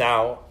restaurants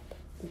now,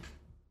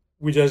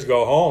 we just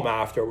go home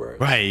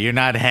afterwards. Right. You're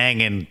not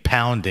hanging,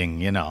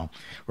 pounding,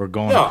 or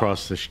going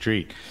across the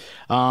street.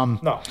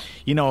 No.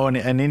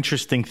 An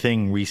interesting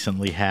thing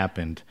recently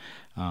happened,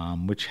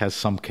 which has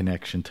some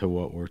connection to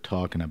what we're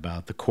talking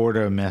about. The Court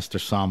of Master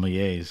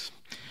Sommeliers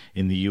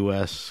in the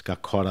U.S.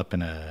 got caught up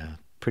in a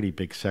pretty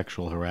big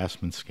sexual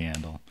harassment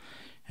scandal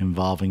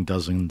involving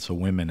dozens of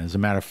women. As a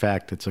matter of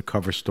fact, it's a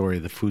cover story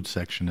of the food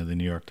section of the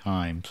New York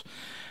Times.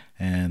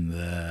 And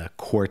the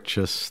court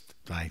just,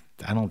 I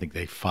don't think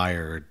they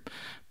fired,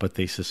 but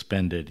they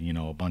suspended,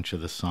 a bunch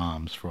of the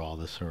somms for all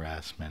this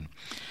harassment.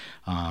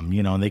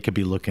 And they could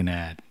be looking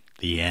at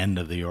the end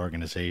of the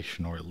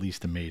organization, or at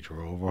least a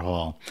major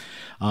overhaul.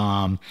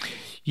 And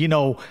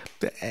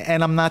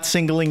I'm not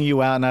singling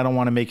you out, and I don't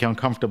want to make you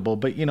uncomfortable,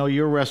 but,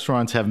 your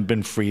restaurants haven't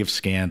been free of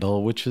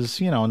scandal, which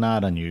is,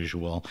 not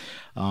unusual.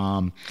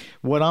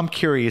 What I'm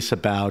curious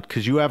about,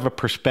 because you have a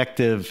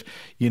perspective,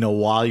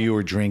 while you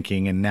were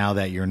drinking and now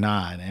that you're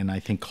not, and I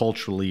think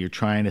culturally you're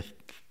trying to,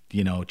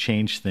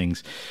 change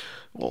things.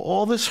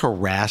 All this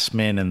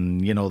harassment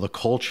and, the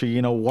culture,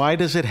 why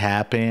does it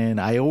happen?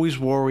 I always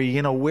worry,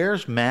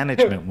 where's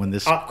management when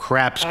this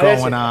crap's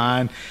going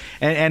on?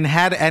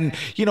 And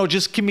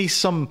just give me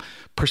some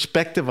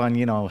perspective on,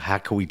 how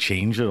can we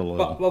change it a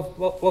little?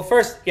 Well,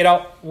 first,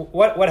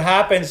 what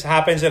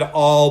happens in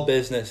all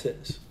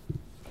businesses.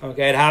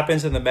 Okay, it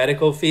happens in the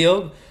medical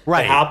field.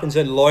 Right. It happens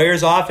in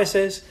lawyers'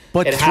 offices.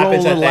 But it throw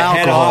happens a at little the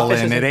head alcohol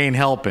offices. in, it ain't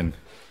helping.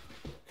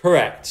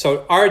 Correct.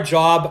 So our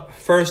job,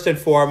 first and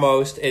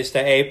foremost, is to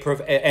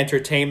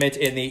entertainment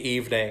in the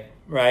evening,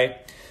 right?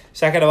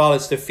 Second of all,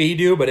 it's to feed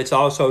you, but it's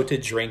also to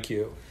drink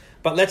you.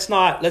 But let's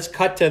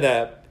cut to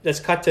the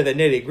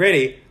nitty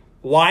gritty.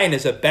 Wine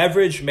is a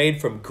beverage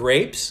made from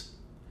grapes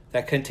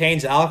that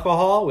contains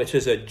alcohol, which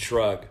is a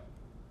drug.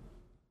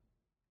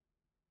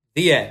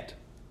 The end.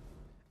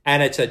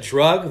 And it's a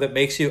drug that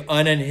makes you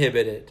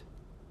uninhibited.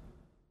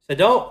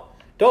 So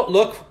don't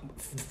look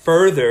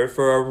further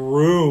for a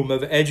room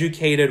of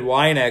educated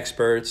wine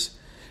experts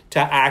to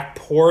act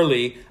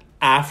poorly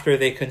after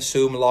they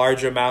consume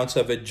large amounts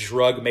of a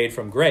drug made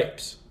from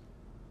grapes.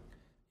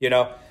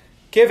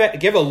 Give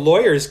a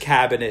lawyer's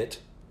cabinet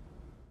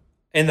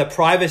in the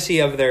privacy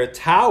of their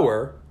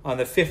tower on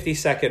the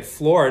 52nd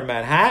floor in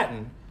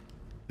Manhattan.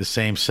 The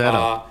same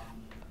setup.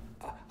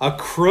 A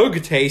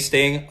Krug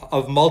tasting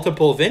of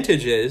multiple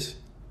vintages.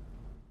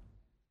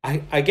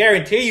 I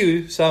guarantee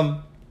you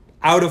some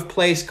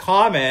out-of-place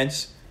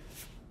comments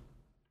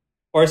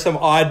or some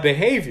odd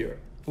behavior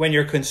when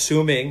you're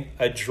consuming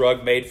a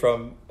drug made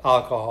from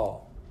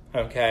alcohol,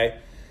 okay?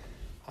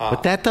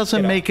 But that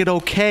doesn't make it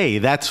okay.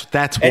 That's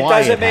why it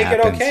doesn't make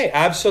happens. it okay,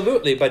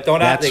 absolutely. But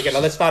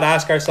let's not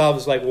ask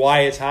ourselves why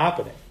it's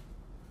happening.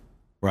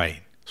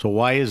 Right. So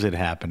why is it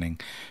happening?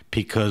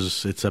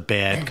 Because it's a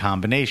bad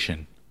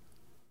combination.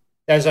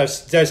 There's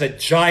a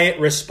giant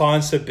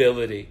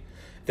responsibility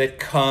that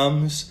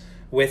comes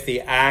with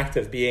the act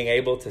of being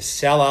able to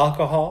sell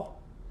alcohol,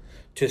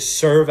 to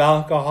serve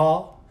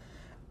alcohol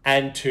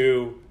and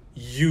to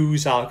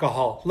use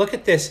alcohol. Look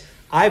at this.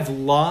 I'm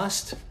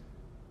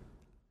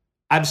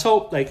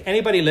so, like,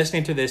 anybody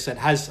listening to this that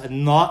has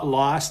not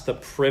lost the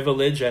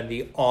privilege and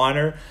the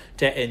honor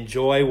to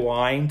enjoy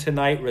wine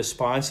tonight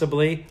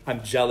responsibly,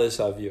 I'm jealous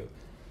of you.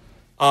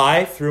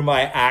 I, through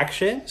my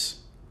actions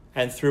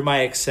and through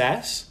my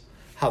excess,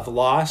 have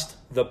lost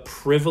the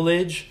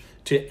privilege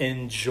to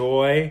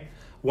enjoy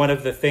one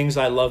of the things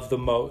I love the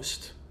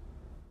most,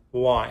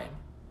 wine.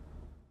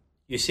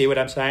 You see what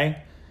I'm saying?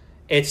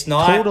 It's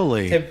not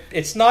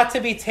it's not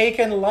to be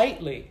taken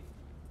lightly,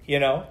 you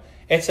know?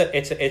 It's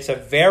a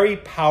very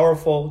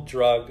powerful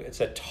drug. It's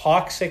a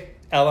toxic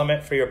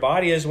element for your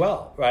body as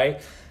well,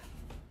 right?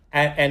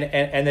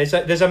 And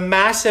there's a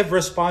massive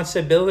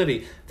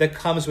responsibility that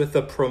comes with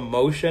the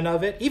promotion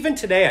of it. Even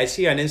today, I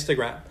see on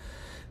Instagram,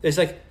 there's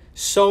like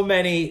so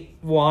many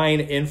wine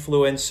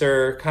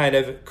influencer kind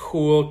of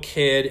cool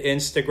kid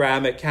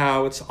Instagram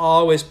accounts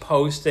always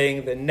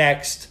posting the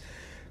next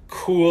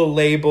cool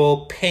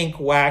label, pink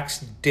wax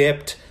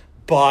dipped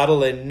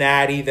bottle and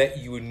natty that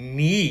you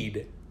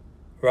need,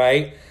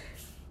 right?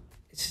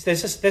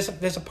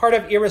 There's a part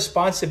of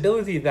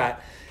irresponsibility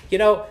that, you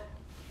know,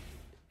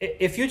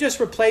 if you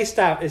just replace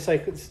that,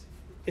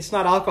 it's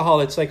not alcohol.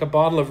 It's like a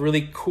bottle of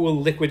really cool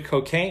liquid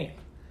cocaine.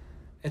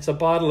 It's a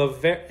bottle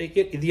of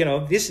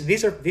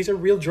these are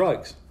real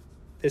drugs.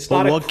 It's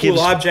not a cool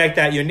object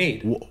that you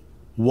need.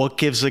 What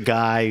gives a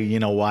guy, you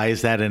know, why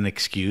is that an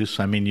excuse?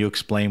 I mean, you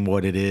explain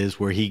what it is,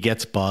 where he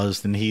gets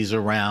buzzed and he's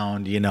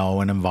around, you know,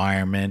 an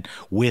environment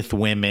with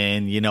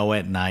women, you know,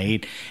 at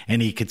night,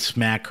 and he could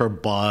smack her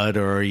butt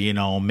or, you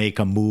know, make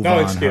a move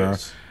on her.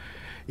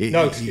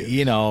 No excuse.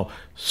 You know,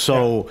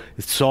 so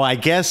I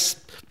guess,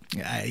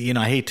 you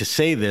know, I hate to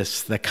say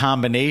this, the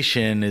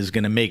combination is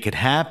going to make it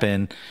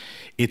happen.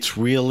 It's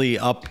really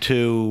up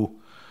to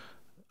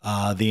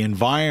the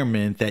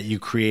environment that you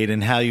create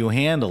and how you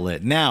handle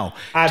it. Now,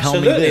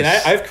 absolutely, tell me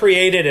this. I've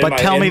created it. But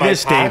tell me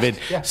this, past.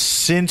 David. Yeah.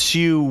 Since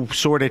you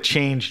sort of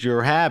changed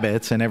your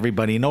habits, and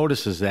everybody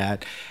notices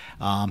that,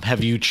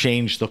 have you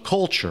changed the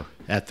culture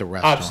at the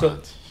restaurant?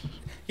 Absolutely.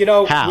 You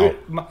know, how?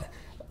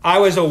 I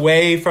was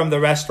away from the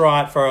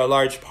restaurant for a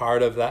large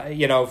part of that.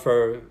 You know,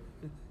 for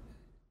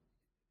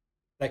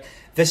like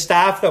the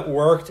staff that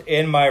worked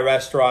in my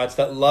restaurants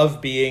that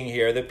love being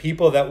here, the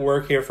people that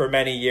work here for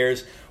many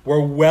years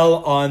were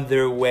well on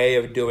their way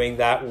of doing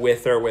that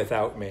with or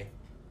without me,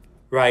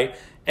 right?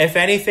 If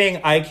anything,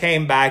 I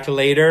came back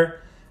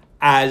later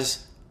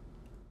as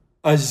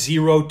a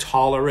zero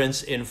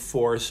tolerance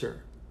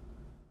enforcer,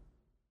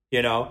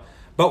 you know?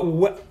 But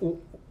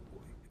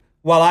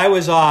while I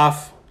was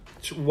off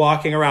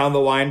walking around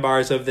the wine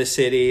bars of the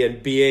city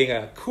and being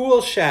a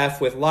cool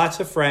chef with lots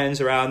of friends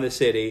around the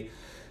city,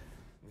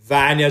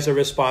 Vanya's a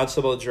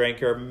responsible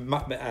drinker.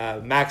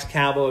 Max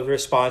Campbell is a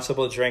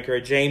responsible drinker.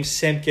 James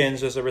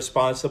Simpkins was a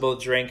responsible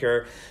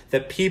drinker. The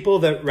people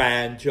that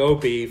ran Joe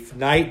Beef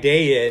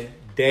day in,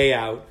 day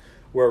out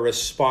were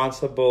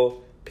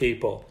responsible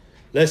people.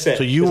 Listen,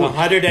 so there's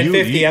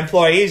 150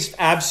 employees.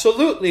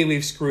 Absolutely,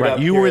 we've screwed up.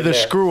 You were the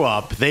screw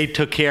up. They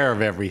took care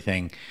of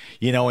everything,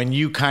 you know, and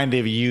you kind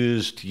of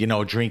used, you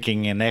know,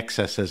 drinking in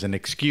excess as an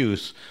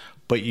excuse.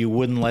 But you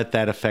wouldn't let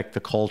that affect the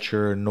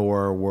culture,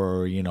 nor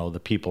were, you know, the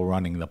people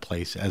running the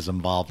place as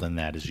involved in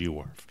that as you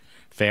were.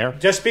 Fair?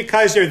 Just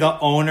because you're the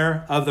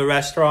owner of the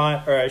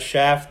restaurant or a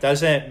chef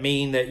doesn't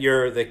mean that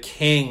you're the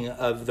king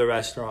of the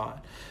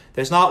restaurant.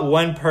 There's not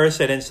one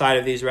person inside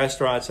of these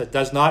restaurants that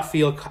does not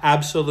feel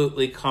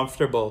absolutely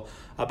comfortable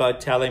about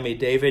telling me,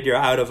 David, you're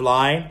out of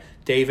line.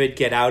 David,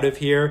 get out of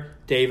here.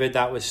 David,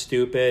 that was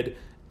stupid.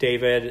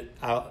 David,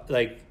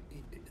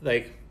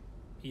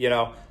 you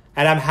know.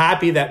 And I'm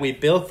happy that we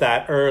built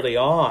that early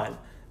on,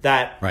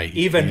 that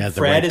even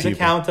Fred is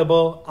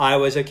accountable, I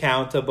was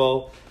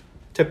accountable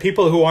to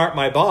people who aren't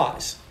my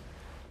boss.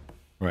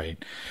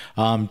 Right.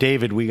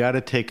 David, we got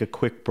to take a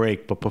quick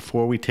break, but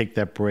before we take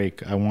that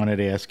break, I wanted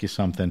to ask you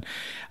something.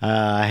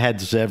 I had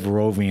Zev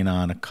Rovine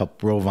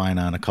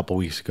on a couple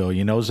weeks ago.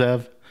 You know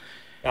Zev?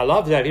 I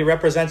love that. He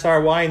represents our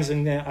wines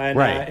in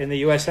the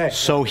USA.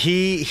 So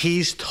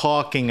he's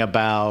talking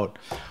about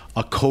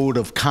a code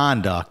of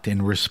conduct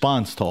in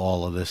response to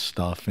all of this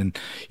stuff. And,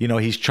 you know,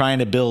 he's trying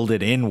to build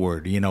it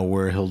inward, you know,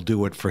 where he'll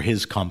do it for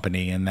his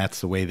company and that's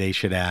the way they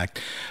should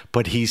act.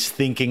 But he's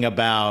thinking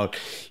about,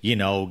 you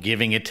know,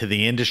 giving it to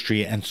the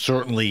industry and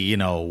certainly, you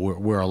know,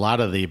 where a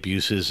lot of the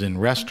abuse is in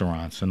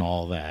restaurants and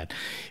all that.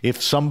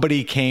 If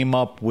somebody came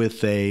up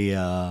with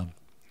a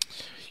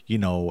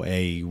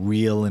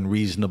real and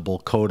reasonable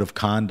code of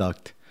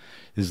conduct,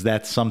 is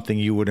that something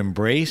you would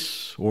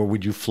embrace, or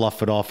would you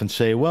fluff it off and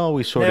say, well,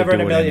 we sort of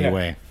do it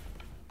anyway?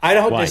 I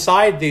don't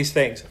decide these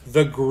things.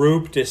 The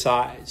group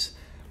decides.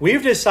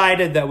 We've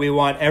decided that we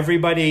want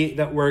everybody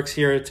that works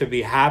here to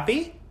be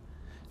happy,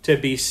 to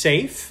be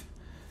safe,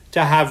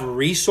 to have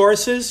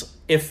resources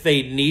if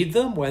they need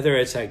them, whether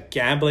it's a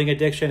gambling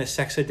addiction, a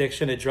sex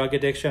addiction, a drug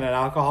addiction, an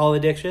alcohol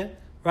addiction,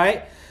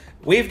 right?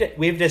 We've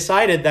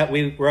decided that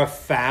we're a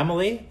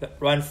family that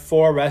run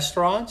 4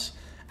 restaurants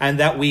and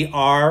that we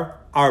are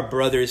our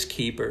brother's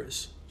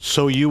keepers.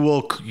 So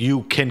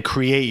you can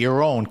create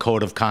your own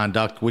code of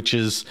conduct, which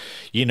is,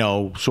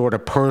 sort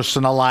of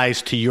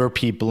personalized to your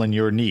people and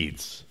your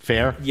needs.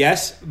 Fair?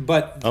 Yes,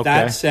 but Okay.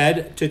 that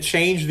said, to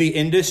change the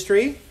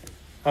industry,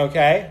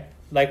 okay,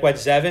 like what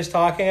Zev is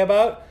talking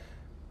about,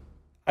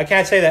 I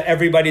can't say that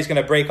everybody's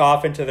going to break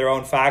off into their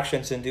own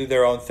factions and do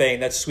their own thing.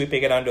 That's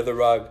sweeping it under the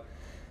rug.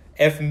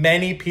 If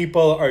many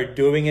people are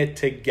doing it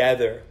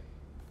together,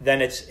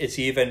 then it's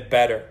even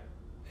better.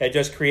 It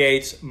just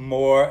creates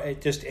more.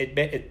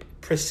 It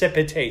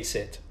precipitates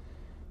it.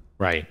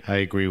 Right. I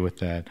agree with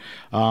that.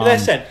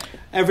 Listen,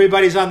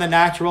 everybody's on the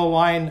natural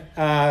wine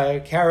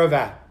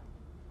caravan.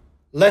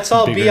 Let's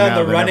all be Bigger on now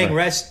the than running ever.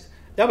 rest.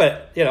 No,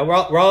 but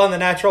we're all on the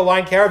natural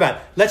wine caravan.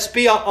 Let's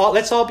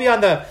all be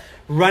on the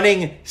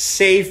running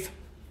safe,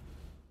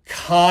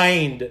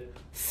 kind,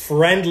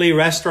 friendly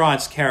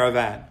restaurants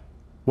caravan.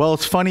 Well,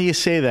 it's funny you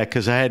say that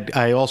because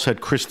I also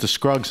had Krista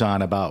Scruggs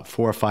on about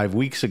 4 or 5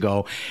 weeks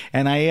ago,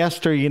 and I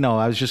asked her,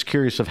 I was just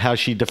curious of how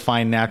she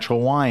defined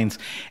natural wines,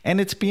 and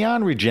it's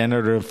beyond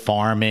regenerative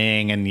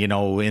farming and,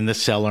 in the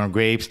cellar and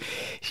grapes.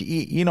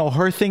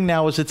 Her thing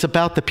now is it's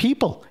about the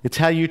people. It's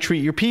how you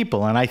treat your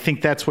people, and I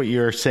think that's what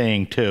you're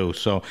saying too.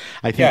 So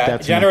I think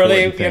that's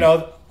generally, an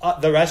important thing.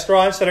 the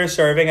restaurants that are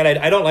serving, and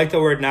I don't like the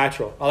word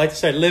natural. I like to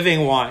say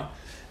living wine.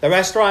 The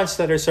restaurants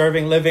that are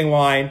serving living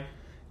wine,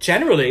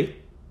 generally,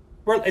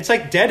 it's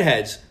like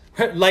deadheads,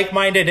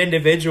 like-minded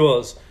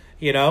individuals,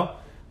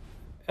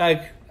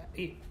 Like,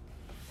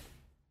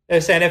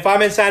 listen, if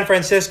I'm in San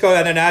Francisco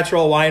at a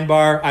natural wine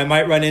bar, I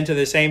might run into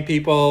the same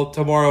people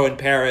tomorrow in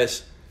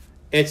Paris.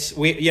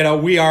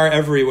 We are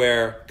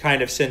everywhere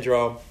kind of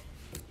syndrome.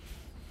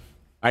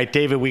 All right,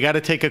 David, we got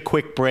to take a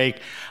quick break.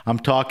 I'm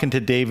talking to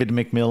David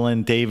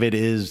McMillan. David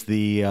is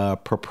the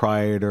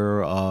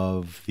proprietor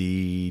of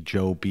the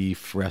Joe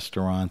Beef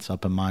restaurants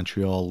up in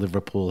Montreal,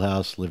 Liverpool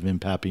House, Live in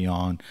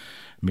Papillon,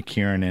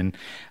 McKiernan.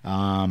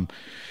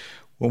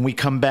 When we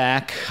come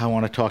back, I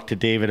want to talk to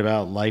David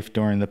about life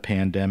during the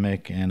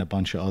pandemic and a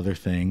bunch of other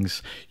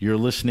things. You're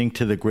listening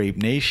to The Grape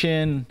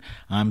Nation.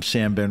 I'm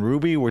Sam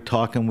Ben-Ruby. We're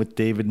talking with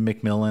David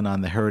McMillan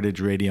on the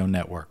Heritage Radio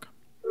Network.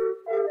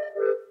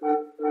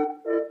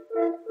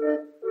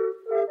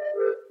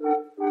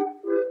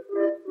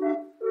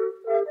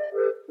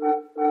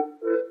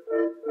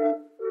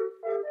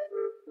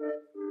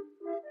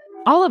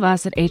 All of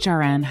us at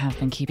HRN have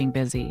been keeping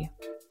busy,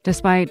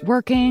 despite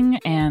working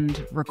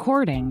and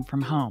recording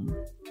from home.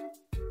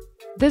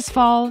 This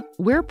fall,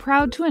 we're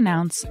proud to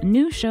announce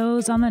new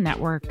shows on the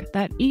network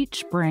that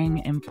each bring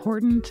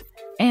important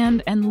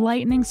and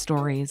enlightening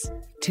stories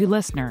to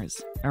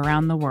listeners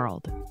around the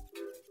world.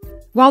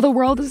 While the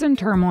world is in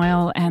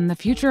turmoil and the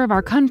future of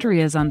our country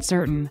is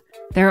uncertain,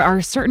 there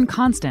are certain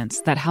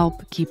constants that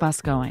help keep us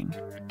going.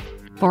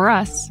 For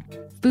us,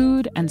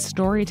 food and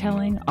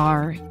storytelling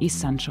are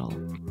essential.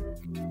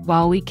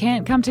 While we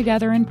can't come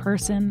together in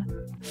person,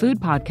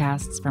 food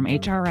podcasts from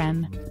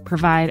HRN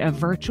provide a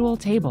virtual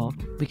table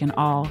we can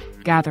all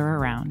gather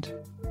around.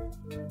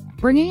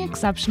 Bringing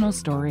exceptional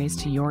stories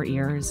to your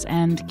ears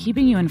and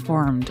keeping you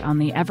informed on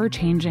the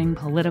ever-changing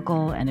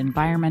political and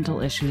environmental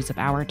issues of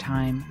our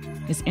time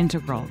is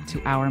integral to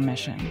our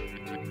mission.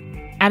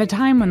 At a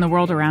time when the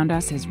world around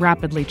us is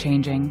rapidly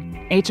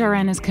changing,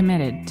 HRN is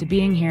committed to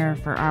being here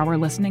for our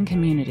listening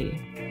community,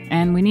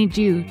 and we need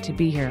you to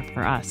be here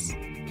for us.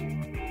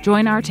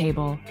 Join our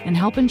table and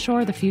help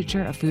ensure the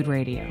future of food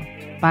radio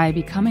by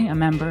becoming a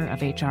member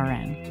of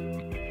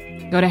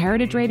HRN. Go to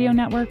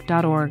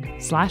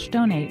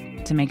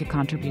heritageradionetwork.org/donate to make a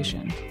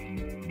contribution.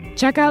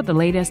 Check out the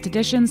latest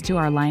additions to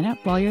our lineup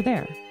while you're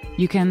there.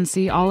 You can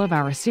see all of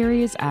our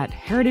series at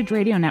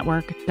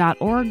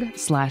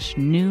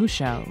heritageradionetwork.org/new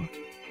show.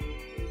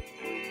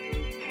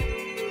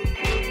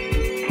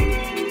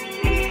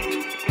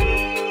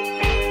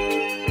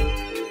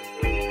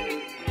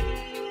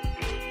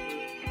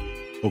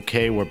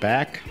 Okay, we're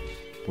back.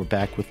 We're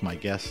back with my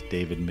guest,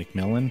 David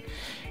McMillan.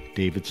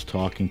 David's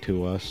talking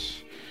to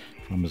us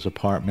from his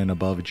apartment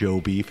above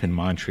Joe Beef in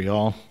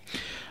Montreal.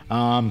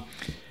 Can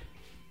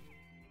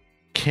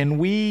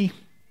we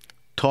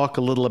talk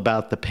a little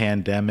about the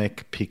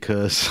pandemic?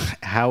 Because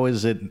how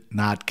has it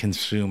not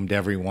consumed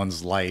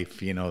everyone's life,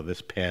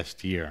 this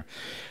past year?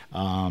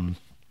 When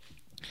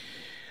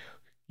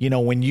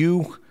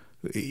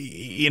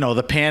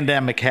the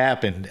pandemic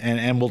happened,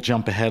 and we'll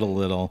jump ahead a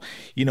little,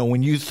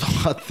 when you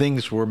thought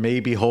things were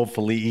maybe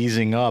hopefully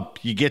easing up,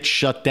 you get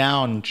shut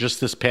down just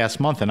this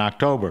past month in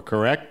October,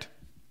 correct?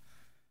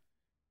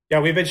 Yeah,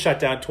 we've been shut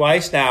down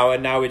twice now,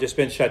 and now we've just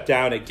been shut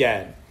down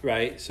again,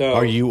 right? So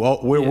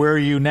where are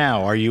you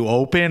now? Are you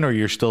open or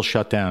you're still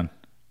shut down?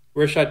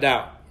 We're shut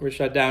down. We're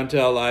shut down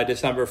till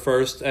December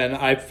 1st, and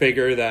I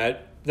figure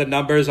that the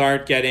numbers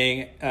aren't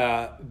getting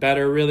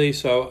better really,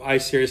 so I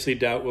seriously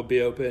doubt we'll be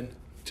open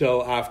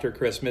till after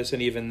Christmas, and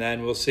even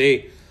then we'll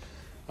see.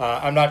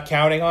 I'm not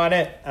counting on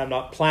it. I'm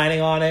not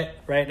planning on it.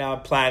 Right now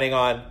I'm planning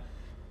on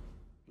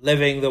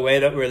living the way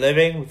that we're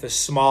living with the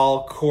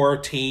small core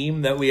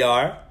team that we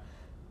are.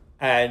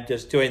 and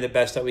just doing the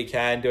best that we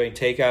can, doing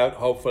takeout.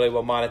 Hopefully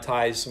we'll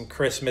monetize some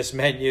Christmas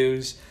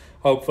menus.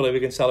 Hopefully we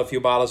can sell a few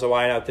bottles of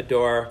wine out the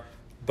door.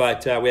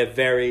 But we have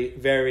very,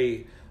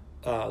 very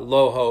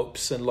low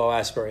hopes and low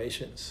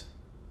aspirations.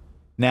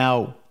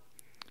 Now,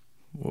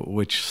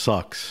 which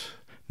sucks.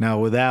 Now,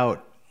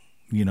 without,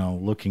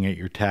 looking at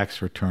your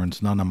tax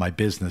returns, none of my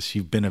business.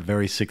 You've been a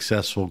very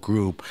successful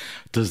group.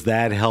 Does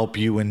that help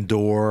you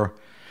endure,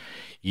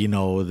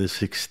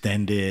 this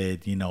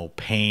extended,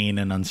 pain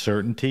and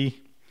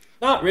uncertainty?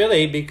 Not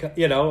really, because,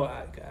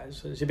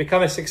 as you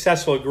become a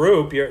successful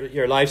group,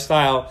 your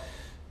lifestyle,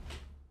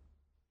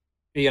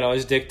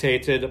 is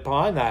dictated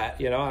upon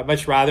that. I'd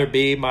much rather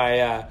be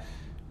my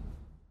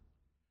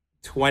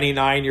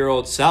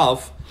 29-year-old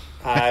self,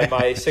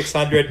 my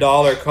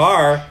 $600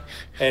 car,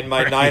 and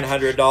my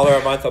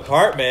 $900 a month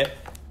apartment,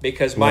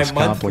 because my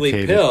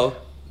monthly pill,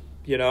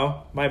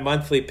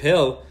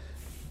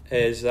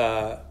 is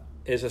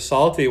a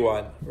salty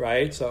one,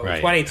 right? So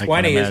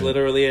 2020 is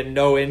literally a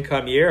no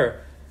income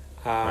year.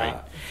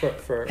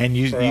 For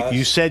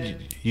you said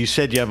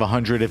you have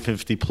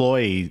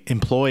 150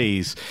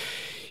 employees.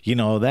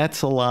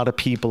 That's a lot of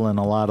people and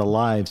a lot of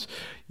lives.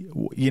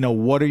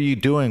 What are you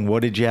doing?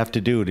 What did you have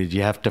to do? Did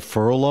you have to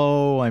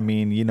furlough? I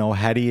mean,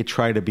 how do you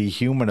try to be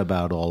human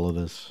about all of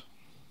this?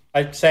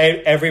 I'd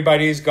say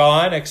everybody's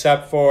gone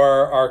except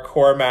for our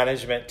core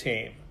management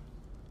team.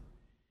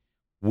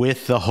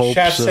 With the hopes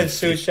chefs of... and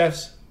sous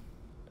chefs.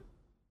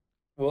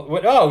 Well,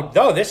 oh,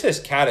 no, this is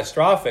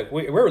catastrophic.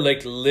 We're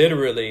like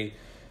literally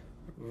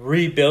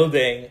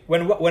rebuilding.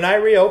 When I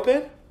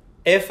reopen,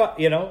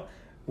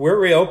 we're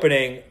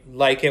reopening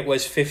like it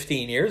was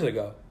 15 years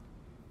ago.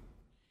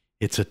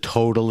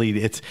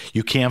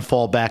 You can't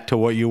fall back to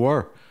what you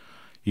were.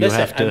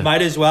 I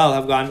might as well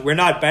have gone. We're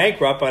not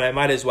bankrupt, but I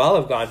might as well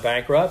have gone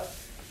bankrupt,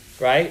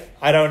 right?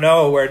 I don't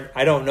know where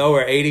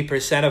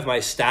 80% of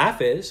my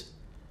staff is,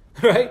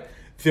 right?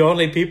 The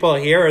only people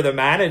here are the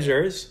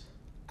managers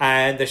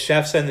and the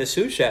chefs and the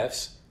sous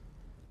chefs,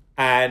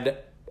 and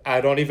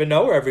I don't even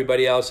know where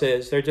everybody else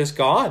is. They're just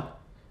gone.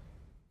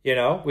 We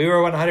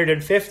were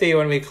 150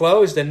 when we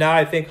closed, and now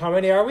I think, how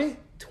many are we?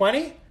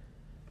 20?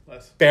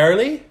 Less.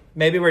 Barely.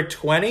 Maybe we're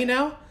 20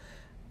 now,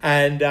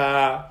 and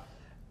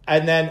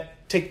then.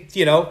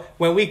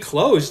 When we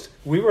closed,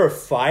 we were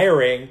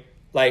firing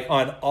like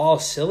on all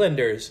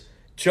cylinders.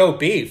 Joe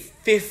B,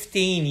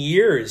 15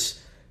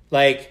 years,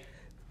 like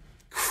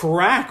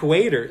crack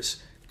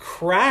waiters,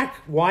 crack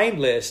wine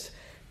list,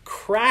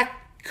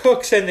 crack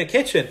cooks in the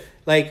kitchen,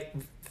 like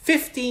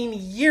 15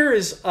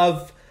 years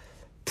of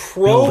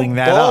pro building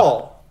that ball.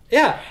 Up.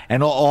 Yeah.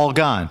 And all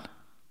gone.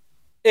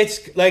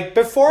 It's like,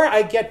 before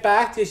I get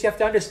back to this, you have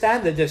to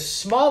understand that the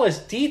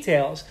smallest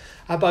details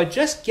about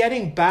just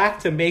getting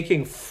back to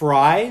making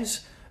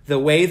fries the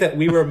way that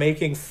we were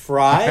making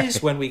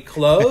fries when we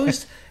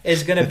closed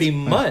is going to be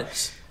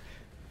months.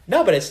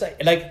 No, but it's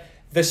like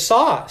the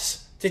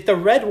sauce, the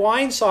red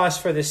wine sauce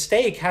for the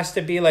steak has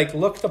to be like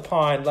looked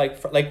upon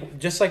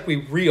just like we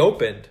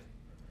reopened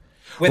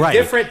with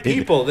different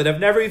people that have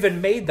never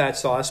even made that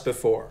sauce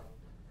before.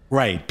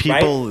 Right.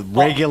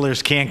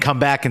 Regulars can't come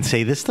back and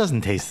say, this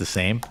doesn't taste the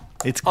same.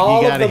 You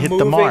got to hit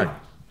the mark.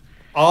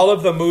 All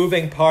of the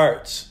moving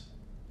parts,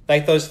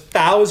 like those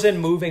 1,000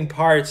 moving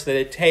parts that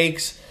it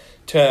takes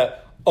to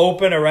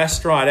open a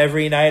restaurant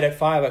every night at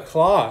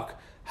 5:00,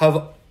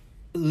 have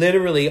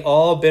literally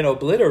all been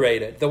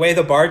obliterated. The way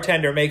the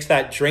bartender makes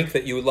that drink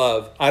that you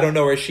love, I don't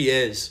know where she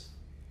is.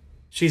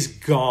 She's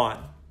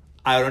gone.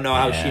 I don't know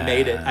how she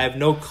made it. I have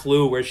no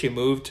clue where she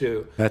moved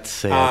to. That's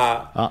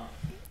sad.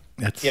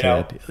 That's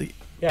sad.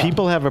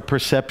 People have a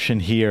perception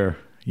here,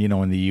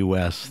 in the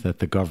U.S. that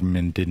the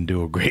government didn't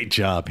do a great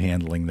job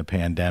handling the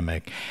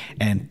pandemic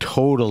and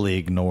totally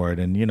ignored,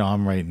 and,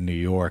 I'm right in New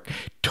York,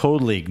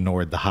 totally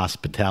ignored the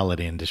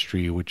hospitality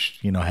industry, which,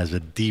 has a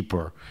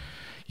deeper,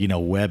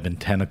 web and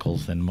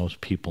tentacles than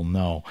most people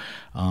know.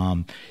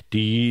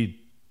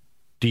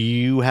 Do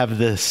you have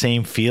the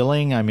same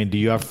feeling? I mean, do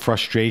you have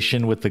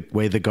frustration with the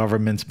way the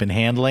government's been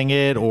handling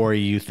it, or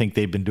you think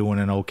they've been doing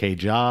an okay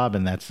job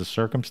and that's the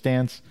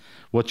circumstance?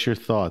 What's your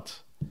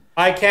thoughts?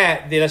 I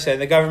can't. Listen,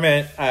 the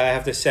government, I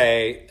have to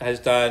say, has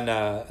done,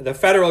 the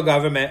federal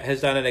government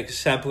has done an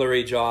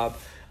exemplary job.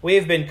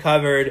 We've been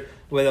covered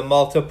with a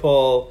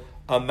multiple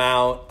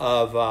amount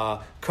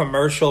of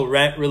commercial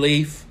rent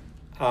relief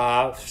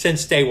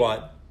since day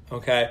one.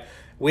 Okay,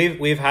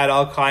 we've had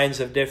all kinds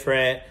of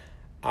different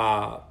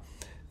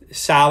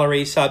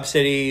salary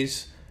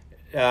subsidies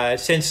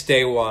since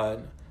day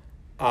one.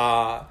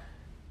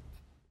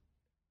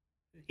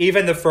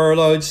 Even the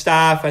furloughed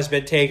staff has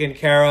been taken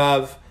care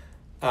of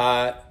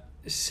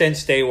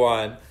since day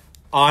one.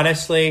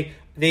 Honestly,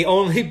 the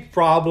only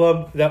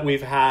problem that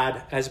we've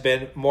had has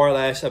been more or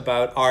less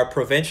about our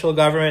provincial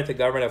government, the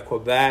government of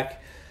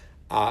Quebec,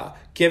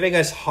 giving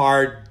us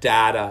hard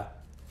data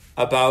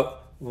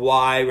about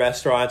why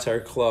restaurants are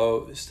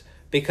closed.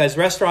 Because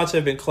restaurants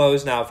have been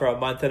closed now for a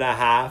month and a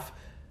half,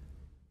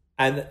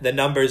 and the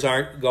numbers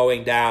aren't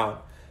going down.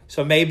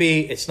 So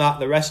maybe it's not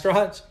the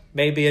restaurants,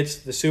 maybe it's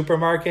the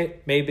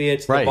supermarket, maybe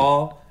it's the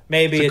mall,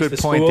 Maybe it's it's a good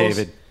the point, schools.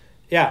 David.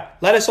 Yeah,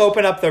 let us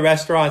open up the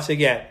restaurants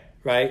again,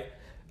 right?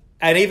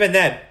 And even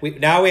then,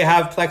 now we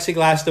have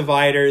plexiglass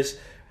dividers.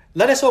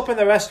 Let us open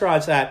the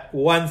restaurants at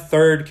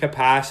 1/3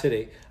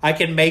 capacity. I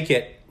can make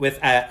it with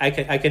I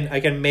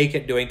can make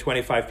it doing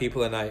 25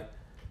 people a night,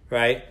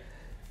 right?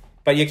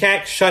 But you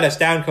can't shut us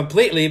down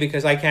completely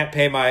because I can't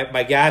pay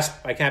my gas,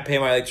 I can't pay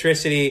my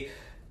electricity,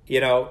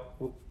 but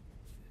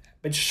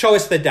show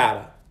us the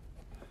data.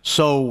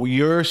 So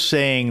you're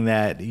saying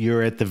that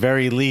you're at the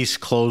very least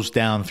closed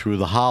down through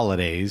the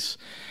holidays,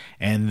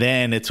 and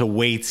then it's a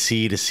wait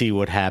see to see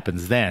what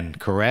happens then,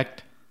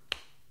 correct?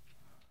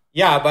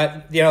 Yeah,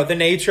 but the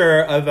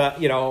nature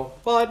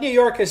of New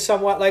York is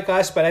somewhat like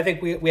us, but I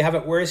think we have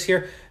it worse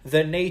here.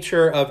 The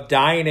nature of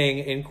dining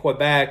in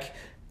Quebec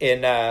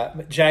in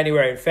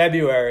January and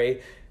February,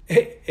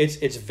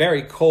 it's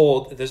very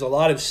cold. There's a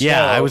lot of snow.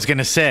 Yeah, I was going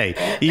to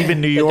say,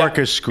 even New York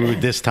is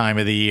screwed this time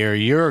of the year.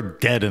 You're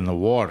dead in the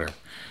water.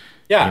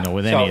 Yeah,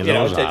 with any of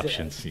those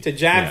options. To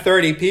jam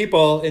 30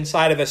 people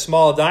inside of a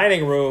small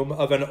dining room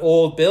of an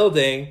old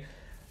building,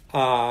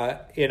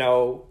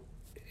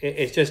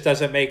 it just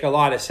doesn't make a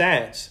lot of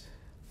sense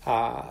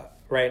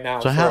right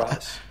now for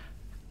us.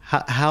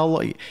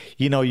 How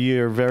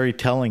you're very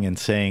telling in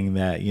saying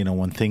that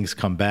when things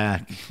come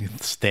back,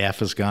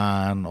 staff is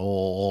gone,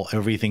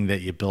 everything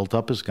that you built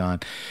up is gone.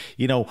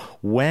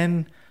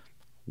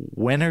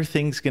 When are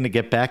things going to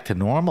get back to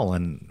normal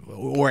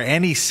or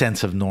any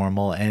sense of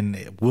normal?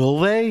 And will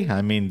they?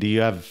 I mean, do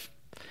you have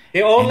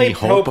the only any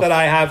hope that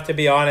I have, to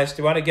be honest?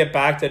 Do you want to get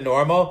back to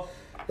normal?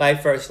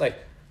 I've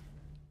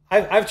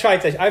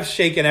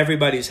shaken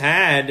everybody's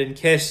hand and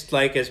kissed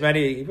as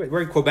many.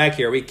 We're in Quebec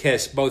here. We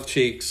kiss both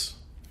cheeks,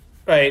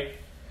 right?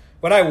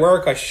 When I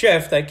work a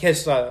shift, I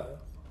kiss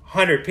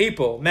 100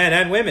 people, men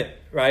and women,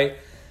 right?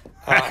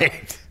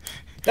 Right.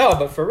 No,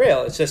 but for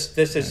real, it's just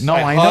this is. No,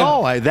 I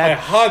know. I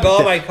hug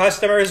all my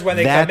customers when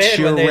they come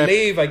in. When they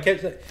leave, I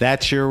kiss.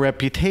 That's your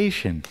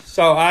reputation.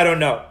 So I don't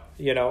know.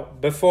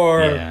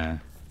 Before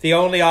the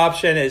only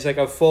option is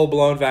a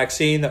full-blown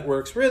vaccine that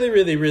works really,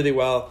 really, really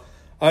well.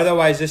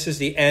 Otherwise, this is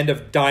the end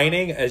of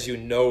dining as you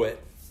know it.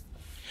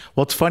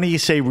 Well, it's funny you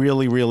say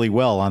really, really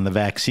well on the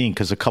vaccine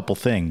because a couple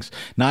things.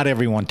 Not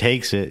everyone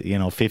takes it,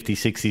 50,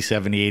 60,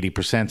 70,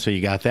 80%. So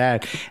you got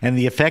that. And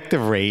the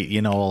effective rate,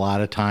 a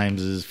lot of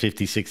times is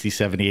 50, 60,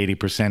 70,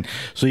 80%.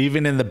 So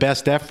even in the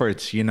best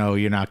efforts,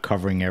 you're not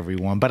covering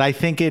everyone. But I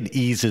think it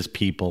eases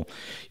people,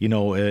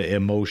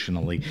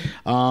 emotionally.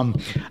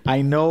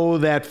 I know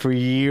that for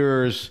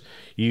years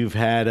you've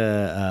had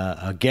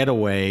a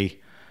getaway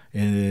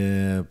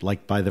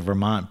by the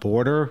Vermont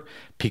border.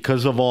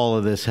 Because of all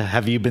of this,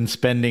 have you been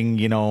spending,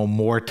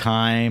 more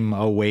time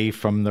away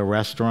from the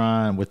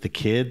restaurant with the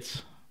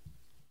kids?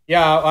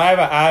 Yeah, I have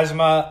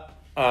asthma.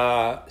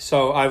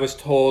 So I was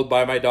told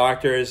by my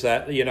doctors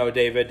that,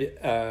 David,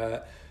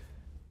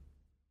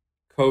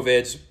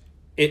 COVID's,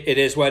 it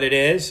is what it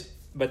is.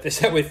 But they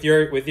said with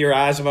your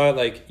asthma,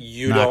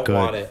 you Not don't good.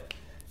 want it.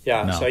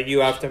 Yeah, no. So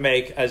you have to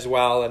make as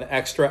well an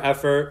extra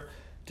effort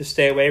to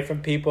stay away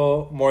from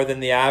people more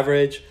than the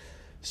average.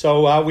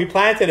 So we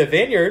planted a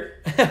vineyard.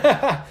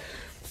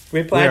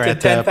 We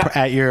planted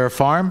at your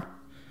farm,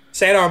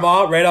 Saint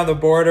Armand, right on the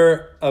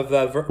border of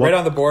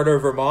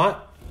Vermont.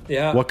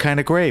 Yeah. What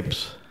kind of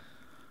grapes?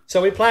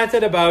 So we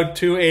planted about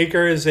 2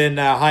 acres in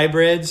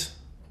hybrids.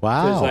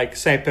 Wow. There's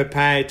Saint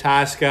Pepin,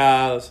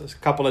 Tasca, a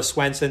couple of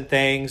Swenson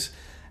things,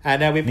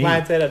 and then we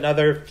planted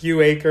another few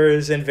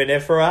acres in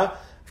vinifera.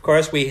 Of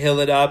course, we hill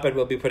it up, and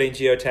we'll be putting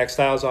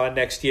geotextiles on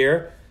next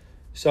year.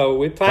 So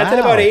we planted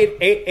about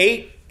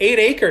eight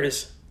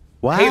acres.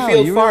 Wow,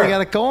 Hayfield you Farm. really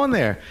got it going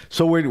there.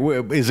 So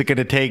is it going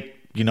to take,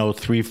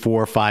 3,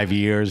 4, 5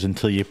 years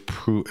until you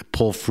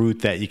pull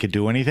fruit that you could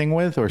do anything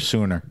with, or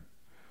sooner?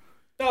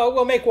 No,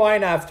 we'll make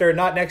wine after,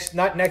 not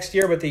next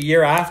year, but the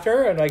year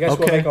after. And I guess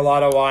we'll make a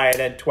lot of wine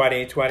in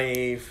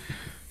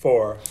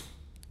 2024.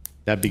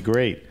 That'd be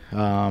great.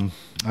 I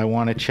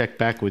want to check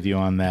back with you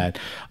on that.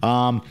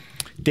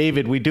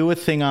 David, we do a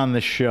thing on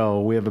the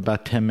show. We have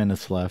about 10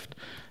 minutes left.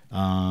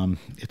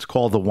 It's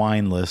called the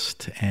Wine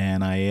List,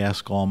 and I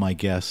ask all my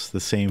guests the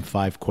same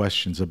 5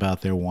 questions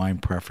about their wine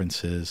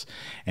preferences.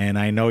 And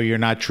I know you're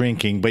not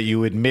drinking, but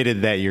you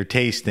admitted that you're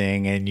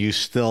tasting, and you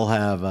still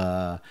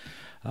have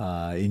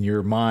in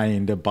your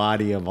mind a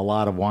body of a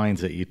lot of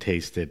wines that you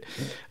tasted.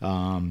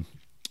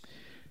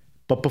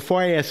 But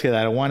before I ask you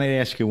that, I want to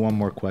ask you one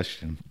more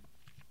question.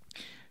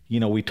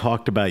 We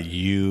talked about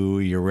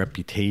your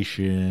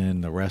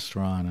reputation, the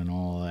restaurant, and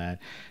all that.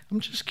 I'm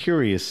just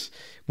curious,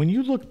 when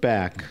you look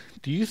back,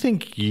 do you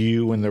think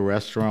you and the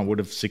restaurant would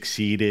have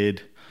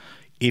succeeded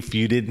if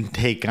you didn't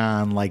take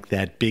on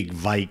that big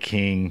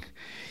Viking,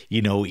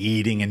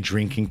 eating and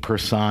drinking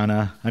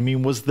persona? I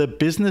mean, was the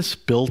business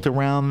built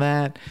around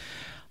that?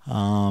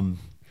 Where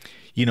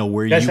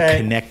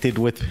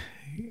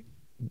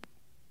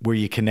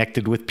you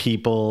connected with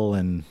people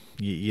and,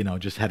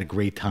 just had a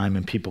great time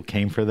and people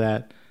came for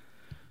that?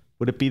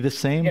 Would it be the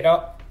same?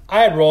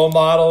 I had role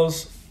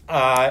models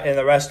in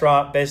the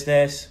restaurant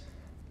business.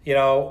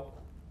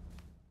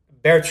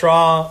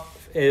 Bertrand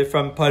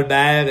from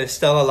Paulbert is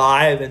still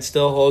alive and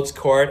still holds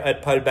court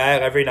at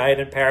Paulbert every night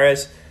in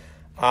Paris.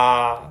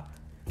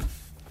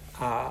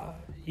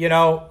 You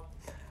know,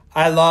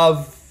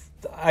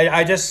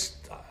 I just,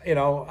 you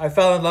know, I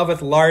fell in love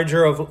with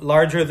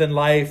larger than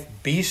life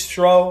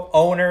bistro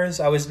owners.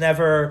 I was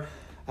never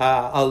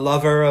a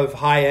lover of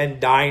high-end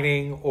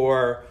dining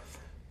or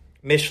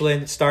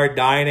Michelin star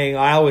dining.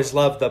 I always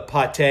loved the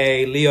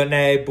pâté,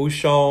 Lyonnais,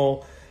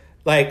 Bouchon,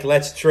 like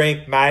let's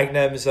drink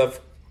magnums of,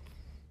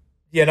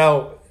 you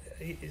know,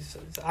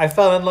 I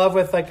fell in love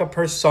with like a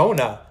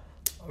persona,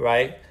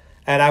 right?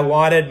 And I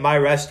wanted my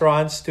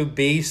restaurants to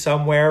be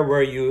somewhere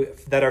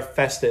that are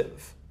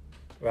festive,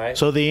 right?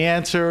 So the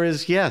answer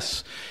is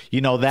yes.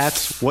 You know,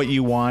 that's what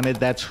you wanted.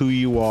 That's who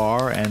you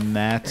are. And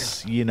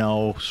that's, you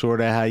know,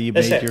 sort of how you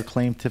made your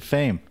claim to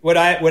fame. Would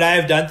I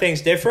have done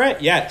things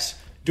different? Yes.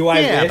 Do I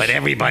Yeah, wish? but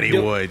everybody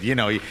would. You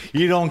know,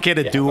 you don't get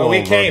a do-over. Well,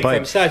 we came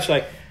from such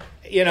like,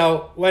 you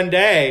know, one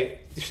day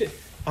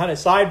on a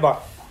sidebar,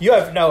 you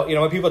know,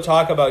 when people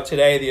talk about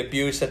today the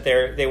abuse that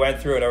they went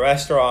through in a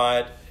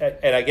restaurant,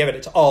 and I give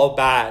it's all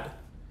bad,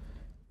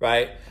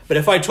 right? But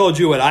if I told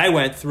you what I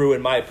went through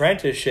in my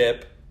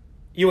apprenticeship,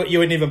 you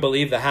wouldn't even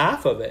believe the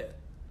half of it.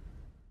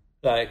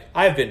 Like,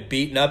 I've been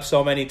beaten up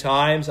so many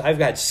times. I've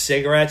got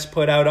cigarettes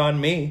put out on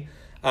me.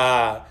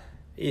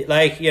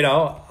 Like, you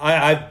know,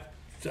 I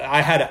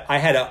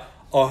had a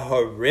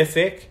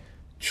horrific,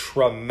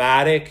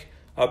 traumatic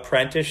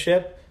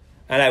apprenticeship,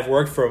 and I've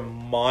worked for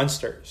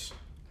monsters,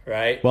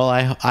 right? Well,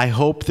 I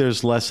hope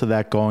there's less of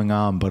that going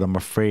on, but I'm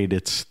afraid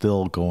it's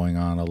still going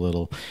on a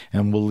little,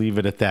 and we'll leave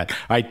it at that. All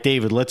right,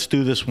 David, let's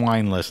do this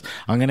wine list.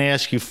 I'm going to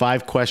ask you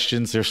 5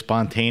 questions. They're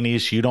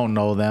spontaneous. You don't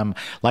know them.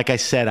 Like I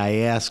said, I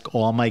ask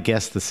all my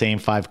guests the same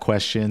 5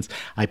 questions.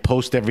 I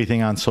post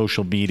everything on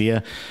social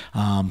media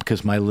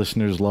because my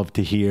listeners love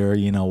to hear,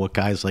 you know, what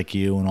guys like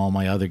you and all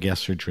my other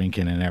guests are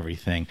drinking and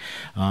everything.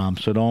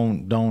 So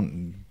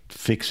don't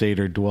fixate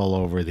or dwell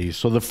over these.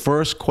 So the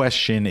first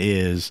question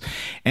is,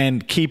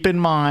 and keep in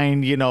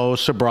mind, you know,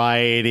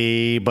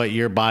 sobriety, but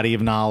your body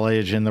of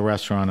knowledge in the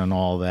restaurant and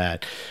all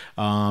that.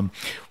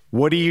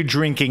 What are you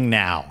drinking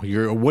now?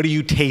 What are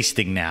you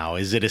tasting now?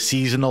 Is it a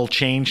seasonal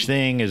change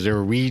thing? Is there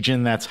a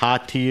region that's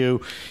hot to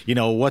you? You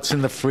know, what's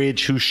in the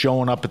fridge? Who's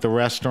showing up at the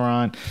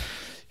restaurant?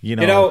 You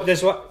know,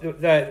 there's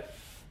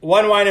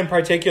one wine in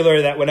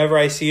particular that whenever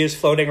I see is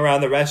floating around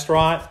the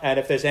restaurant, and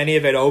if there's any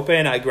of it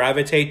open, I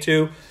gravitate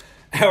to.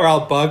 Or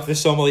I'll bug the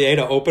sommelier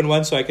to open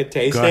one so I could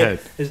taste Go ahead.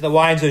 Is the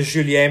wines of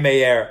Julien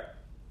Meyer.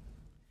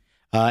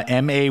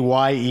 Mayer?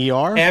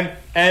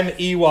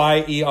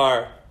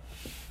 Meyer.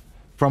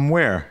 From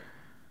where?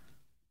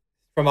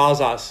 From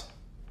Alsace.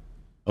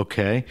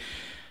 Okay.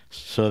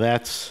 So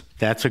that's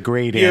a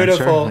great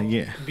Beautiful, answer.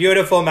 Yeah.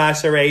 beautiful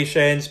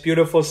macerations,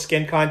 beautiful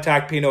skin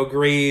contact Pinot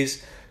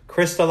Gris,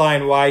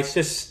 crystalline whites,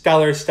 just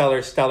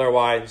stellar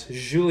wines.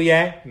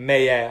 Julien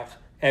Meyer.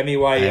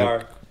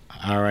 Meyer.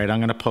 All right, I'm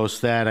going to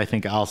post that. I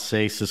think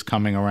Alsace is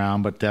coming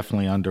around, but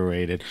definitely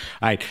underrated.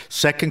 All right,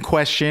 second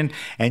question,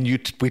 and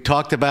we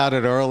talked about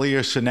it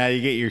earlier, so now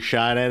you get your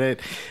shot at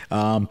it.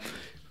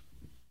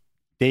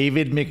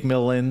 David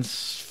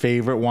McMillan's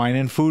favorite wine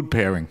and food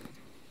pairing.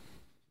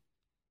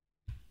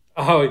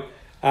 Oh,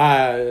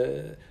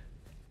 I'm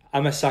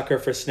a sucker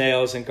for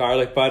snails and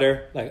garlic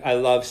butter. Like, I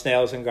love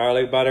snails and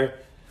garlic butter.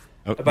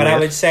 But I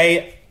would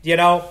say, you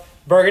know,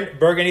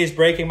 Burgundy is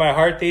breaking my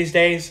heart these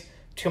days.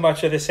 Too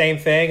much of the same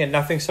thing and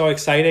nothing so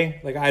exciting.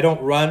 Like, I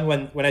don't run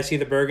when I see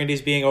the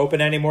Burgundies being open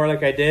anymore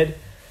like I did.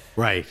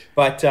 Right.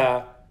 But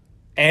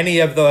any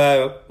of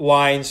the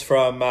wines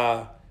from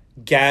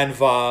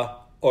Ganva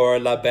or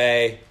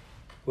L'Abbaye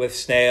with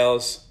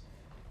snails,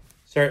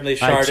 certainly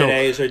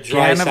Chardonnays or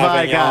dry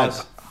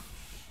Sauvignons.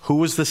 Who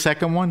was the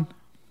second one?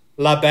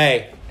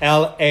 L'Abbaye,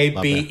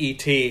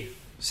 Labet.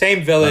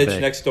 Same village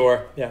next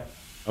door. Yeah.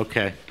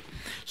 Okay.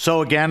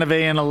 So a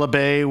Ganave and a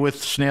L'Abbaye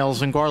with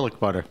snails and garlic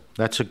butter.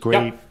 That's a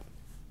great... Yep.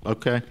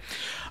 Okay.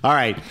 All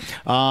right.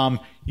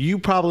 You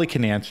probably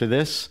can answer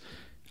this.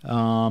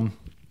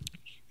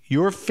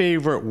 Your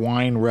favorite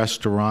wine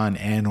restaurant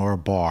and or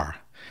bar?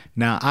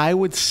 Now, I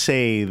would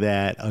say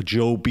that a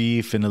Joe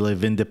Beef and a Le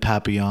Vin de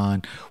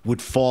Papillon would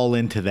fall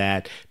into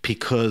that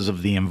because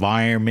of the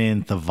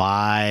environment, the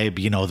vibe,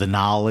 you know, the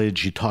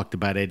knowledge. You talked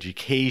about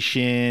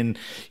education,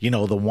 you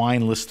know, the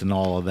wine list and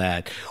all of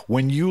that.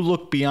 When you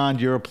look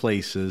beyond your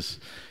places,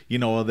 you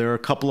know, there are a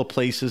couple of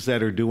places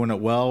that are doing it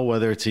well,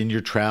 whether it's in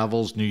your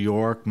travels, New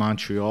York,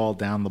 Montreal,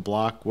 down the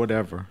block,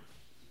 whatever.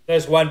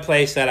 There's one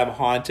place that I'm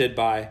haunted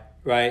by,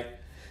 right?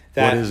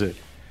 What is it?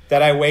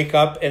 That I wake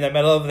up in the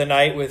middle of the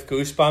night with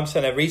goosebumps,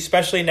 and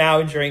especially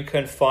now during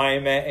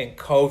confinement and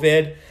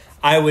COVID,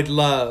 I would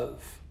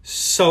love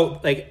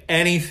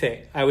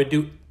anything. I would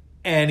do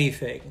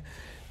anything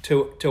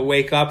to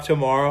wake up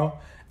tomorrow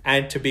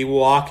and to be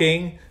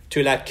walking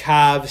to La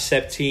Cave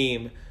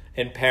Septime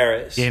in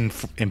Paris. In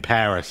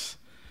Paris.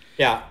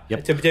 Yeah.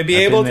 Yep. To be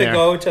able to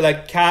go to La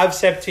Cave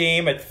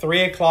Septime at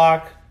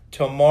 3:00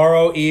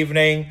 tomorrow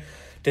evening,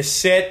 to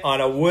sit on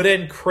a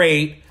wooden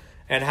crate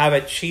and have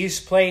a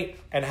cheese plate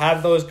and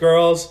have those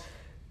girls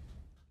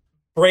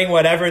bring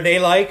whatever they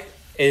like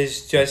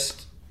is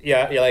just,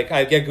 like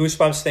I get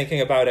goosebumps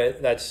thinking about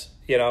it. That's,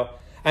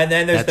 and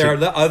then there's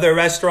the other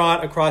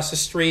restaurant across the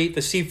street,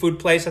 the seafood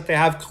place that they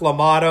have,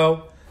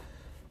 Clamato.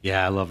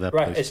 Yeah, I love that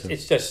right. place.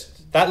 It's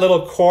just that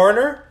little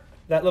corner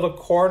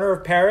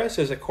of Paris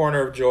is a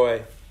corner of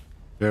joy.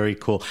 Very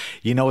cool.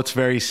 You know what's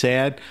very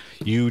sad?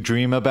 You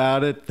dream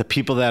about it. The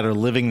people that are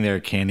living there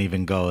can't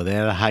even go. They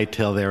had to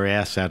hightail their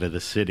ass out of the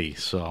city.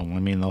 So, I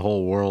mean, the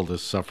whole world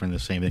is suffering the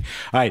same thing.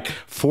 All right,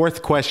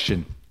 fourth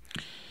question.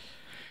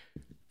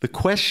 The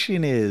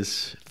question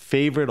is,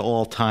 favorite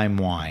all-time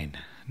wine.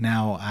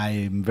 Now,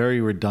 I'm very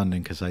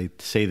redundant because I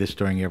say this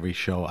during every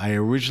show. I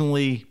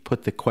originally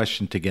put the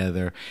question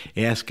together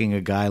asking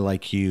a guy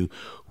like you,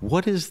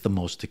 what is the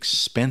most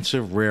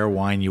expensive rare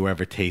wine you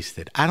ever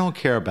tasted? I don't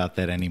care about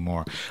that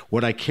anymore.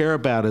 What I care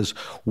about is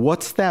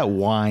what's that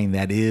wine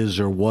that is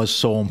or was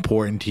so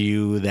important to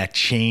you, that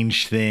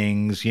changed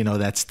things,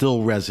 that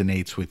still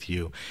resonates with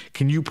you.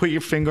 Can you put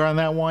your finger on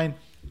that wine?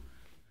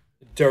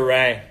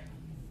 Durang.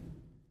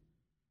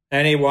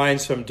 Any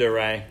wines from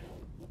Durang.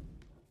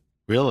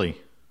 Really?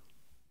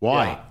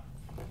 Why? Yeah.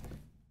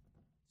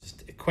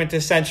 Just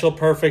quintessential,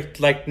 perfect,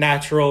 like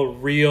natural,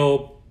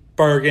 real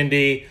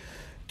Burgundy,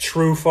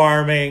 true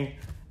farming.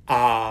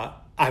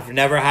 I've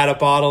never had a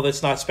bottle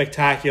that's not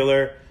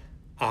spectacular.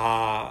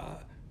 Spell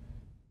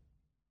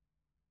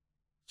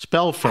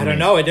for me. I don't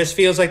know. It just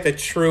feels like the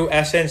true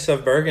essence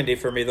of Burgundy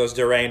for me, those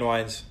Durain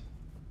wines.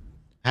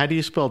 How do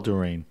you spell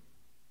Durain?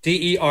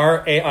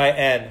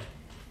 Derain.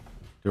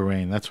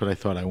 Durain. That's what I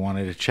thought. I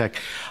wanted to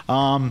check.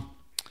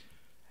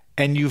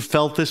 And you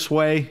felt this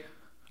way?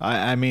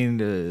 I mean,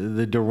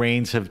 the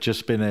Durains have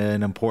just been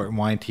an important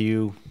wine to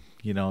you,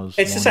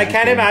 It's just I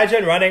can't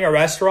imagine running a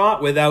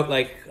restaurant without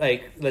like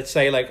let's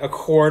say like a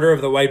quarter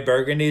of the white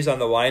Burgundies on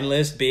the wine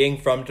list being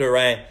from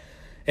Durain.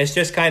 It's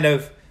just kind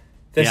of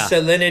the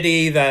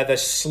salinity, the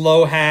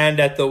slow hand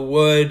at the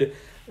wood,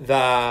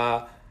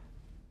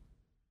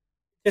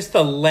 just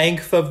the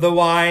length of the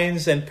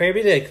wines, and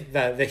maybe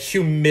the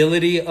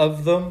humility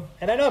of them.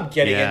 And I know I'm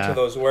getting into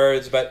those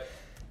words, but.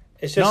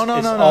 It's just,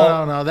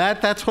 no.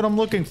 That's what I'm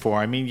looking for.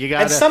 I mean, you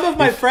got. And some of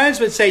my friends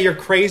would say you're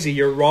crazy,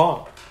 you're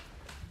wrong.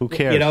 Who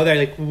cares? They're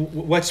like,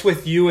 "What's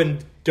with you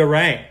and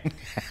Durang?"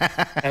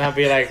 And I'll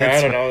be like,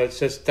 "I don't know.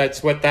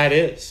 That's what that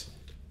is."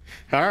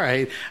 All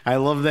right. I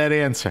love that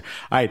answer.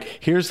 All right.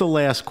 Here's the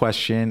last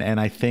question. And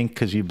I think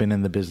because you've been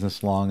in the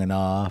business long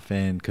enough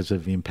and because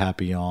of Vin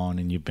Papillon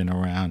and you've been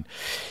around,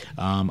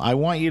 I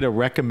want you to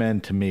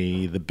recommend to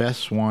me the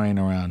best wine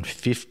around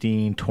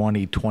 15,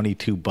 20,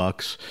 22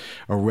 bucks,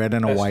 a red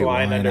and a white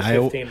wine. Under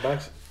 15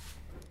 bucks?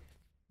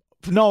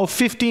 No,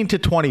 15 to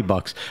 20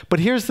 bucks. But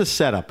here's the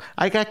setup.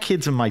 I got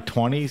kids in their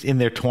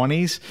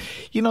 20s.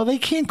 They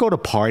can't go to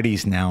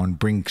parties now and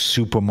bring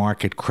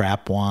supermarket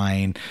crap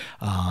wine.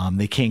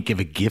 They can't give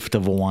a gift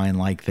of a wine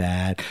like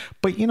that.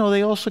 But,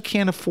 they also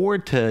can't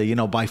afford to,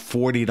 buy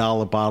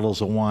 $40 bottles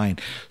of wine.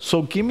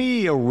 So give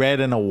me a red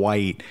and a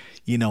white,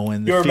 in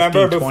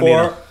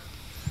the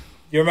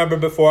You remember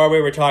before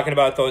we were talking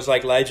about those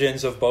like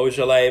legends of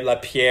Beaujolais, La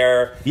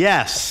Pierre,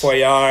 yes,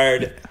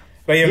 Foillard.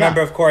 But you remember,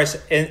 of course,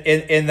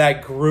 in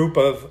that group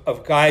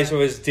of guys, it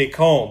was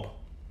Decombe.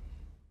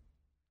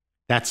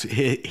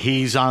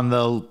 He's on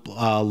the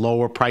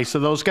lower price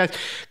of those guys.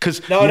 Because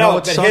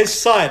but his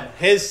son,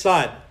 KK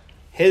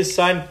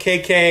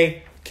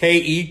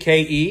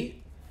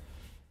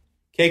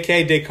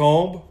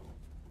Decombe,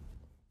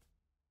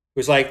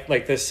 who's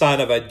like the son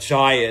of a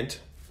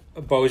giant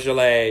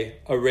Beaujolais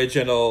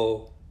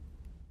original.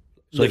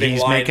 So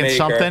he's making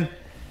something.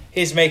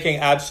 He's making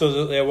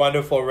absolutely a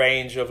wonderful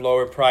range of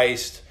lower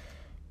priced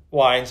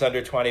wines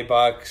under $20.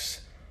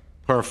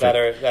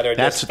 Perfect. That are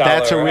just stellar.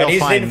 That's a real. And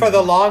he's in for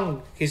the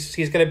long.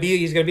 He's gonna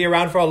be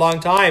around for a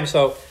long time.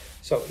 So.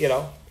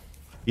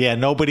 Yeah,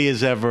 nobody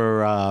has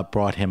ever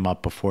brought him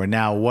up before.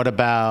 Now, what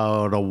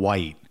about a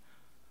white?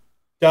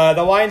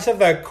 The wines of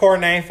the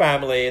Cornin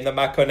family in the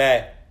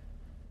Mâconnais.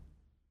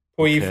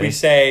 We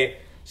say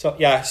so.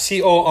 Yeah,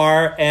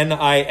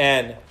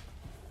 Cornin.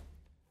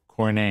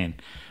 Cornin.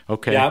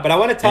 Okay. Yeah, but I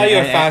want to tell you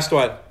a fast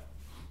one.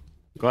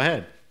 Go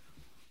ahead.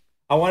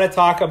 I want to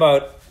talk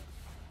about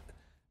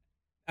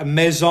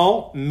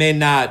Maison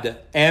Ménade.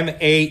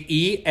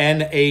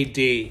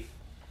 Maenad.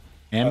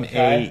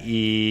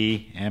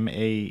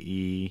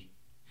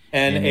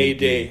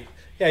 Maenad.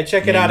 Yeah,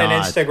 check it out on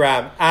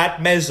Instagram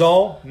at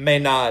Maison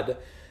Ménade.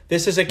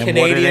 This is a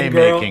Canadian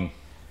girl. Making?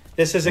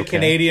 This is a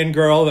Canadian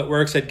girl that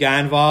works at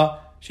Ganva.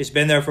 She's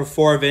been there for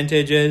 4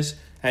 vintages,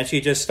 and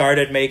she just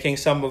started making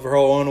some of her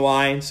own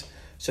wines.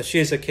 So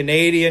she's a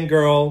Canadian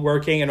girl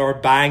working in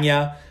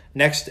Urbania,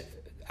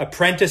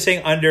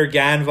 apprenticing under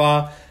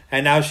Ganva,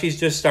 and now she's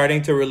just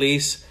starting to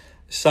release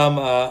some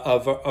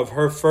of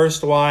her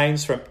first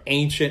wines from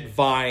ancient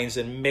vines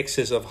and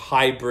mixes of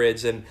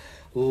hybrids and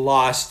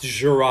lost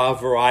Jura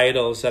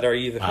varietals that are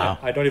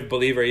I don't even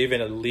believe are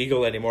even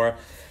illegal anymore.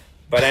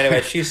 But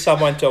anyway, she's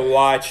someone to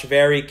watch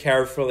very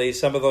carefully.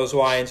 Some of those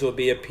wines will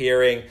be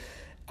appearing,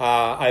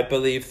 I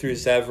believe, through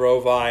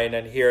Zevro Vine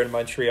and here in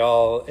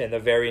Montreal in the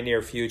very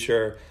near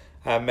future.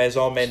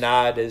 Maison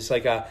Menade is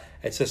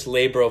it's this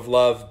labor of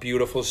love,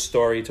 beautiful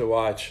story to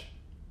watch.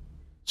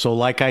 So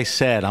like I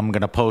said, I'm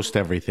going to post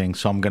everything.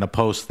 So I'm going to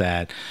post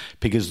that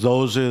because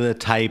those are the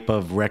type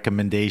of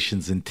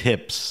recommendations and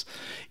tips,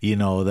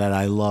 that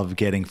I love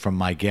getting from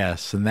my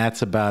guests. And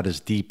that's about as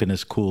deep and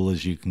as cool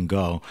as you can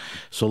go.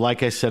 So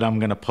like I said, I'm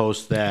going to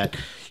post that.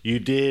 You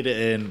did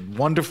a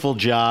wonderful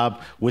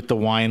job with the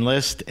wine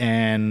list.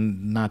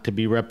 And not to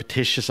be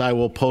repetitious, I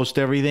will post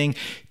everything.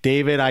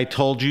 David, I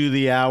told you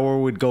the hour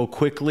would go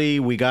quickly.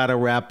 We got to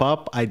wrap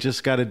up. I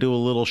just got to do a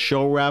little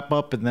show wrap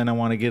up, and then I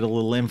want to get a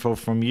little info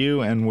from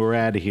you, and we're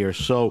out of here.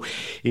 So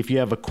if you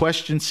have a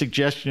question,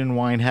 suggestion,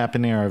 wine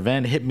happening or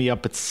event, hit me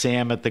up at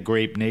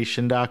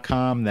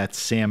sam@thegrapenation.com. That's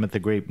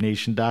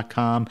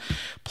sam@thegrapenation.com.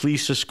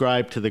 Please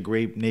subscribe to the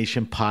Grape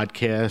Nation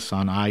podcast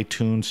on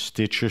iTunes,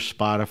 Stitcher,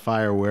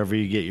 Spotify, or wherever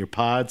you get your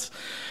pods.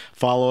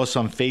 Follow us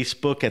on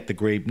Facebook at The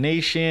Grape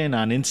Nation.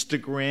 On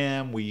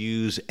Instagram, we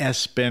use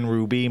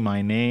 @SBenRuby,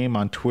 my name.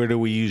 On Twitter,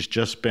 we use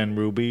just Ben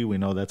Ruby. We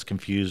know that's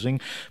confusing,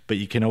 but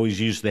you can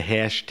always use the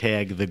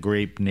hashtag The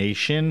Grape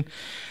Nation.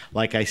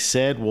 Like I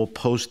said, we'll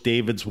post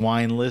David's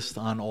wine list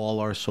on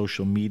all our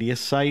social media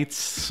sites.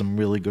 Some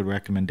really good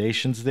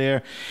recommendations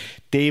there.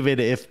 David,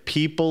 if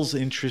people's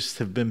interests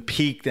have been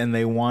piqued and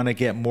they want to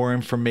get more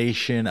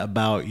information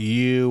about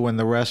you and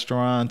the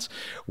restaurants,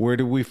 where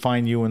do we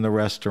find you in the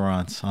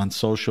restaurants? On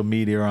social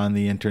media or on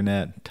the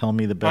internet? Tell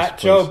me the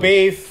best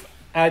places.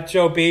 At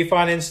Joe Beef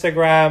on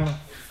Instagram.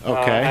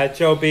 Okay. At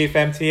Joe Beef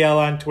MTL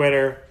on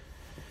Twitter.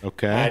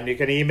 Okay. And you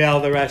can email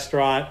the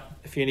restaurant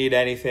if you need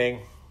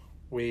anything.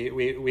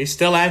 We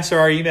still answer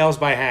our emails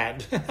by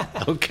hand.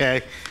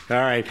 Okay. All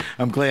right.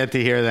 I'm glad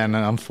to hear that. And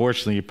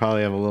unfortunately, you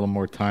probably have a little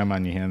more time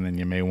on your hand than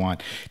you may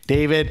want.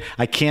 David,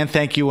 I can't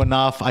thank you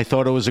enough. I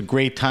thought it was a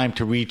great time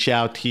to reach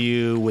out to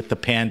you with the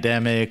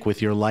pandemic,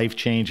 with your life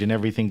change and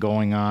everything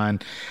going on.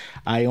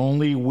 I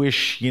only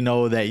wish,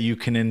 that you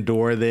can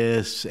endure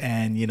this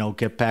and,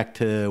 get back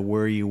to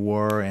where you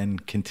were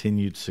and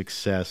continued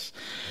success.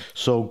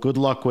 So good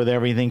luck with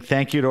everything.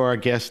 Thank you to our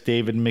guest,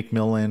 David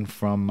McMillan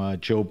from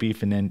Joe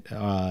Beef in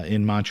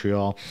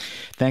Montreal.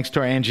 Thanks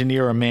to our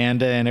engineer,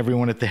 Amanda, and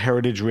everyone at the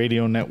Heritage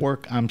Radio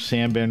Network. I'm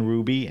Sam Ben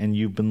Ruby, and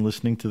you've been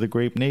listening to The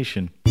Grape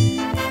Nation.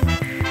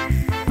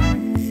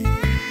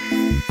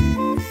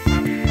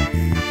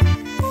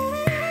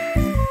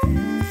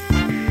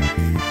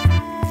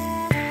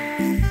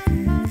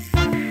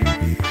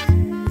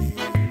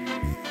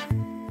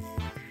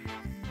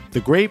 The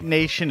Grape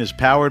Nation is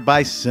powered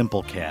by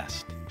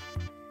Simplecast.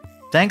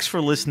 Thanks for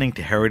listening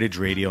to Heritage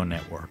Radio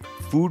Network,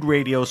 food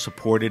radio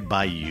supported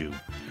by you.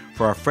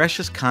 For our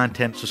freshest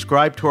content,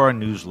 subscribe to our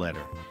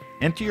newsletter.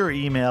 Enter your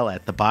email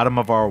at the bottom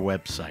of our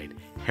website,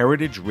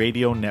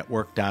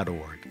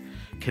 heritageradionetwork.org.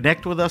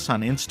 Connect with us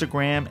on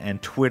Instagram and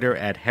Twitter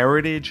at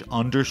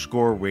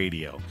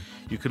heritage_radio.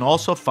 You can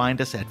also find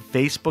us at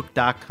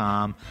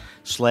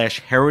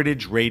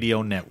facebook.com/Heritage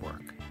Radio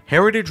Network.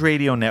 Heritage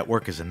Radio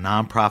Network is a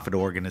nonprofit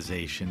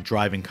organization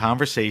driving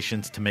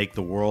conversations to make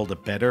the world a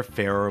better,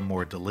 fairer,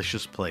 more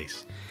delicious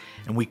place.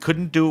 And we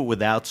couldn't do it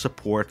without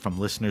support from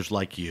listeners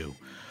like you.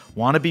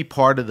 Want to be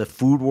part of the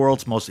food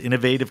world's most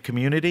innovative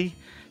community?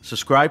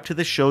 Subscribe to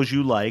the shows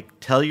you like,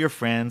 tell your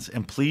friends,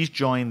 and please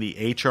join the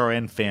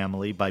HRN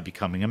family by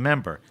becoming a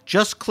member.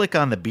 Just click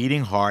on the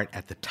beating heart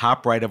at the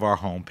top right of our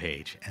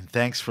homepage. And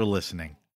thanks for listening.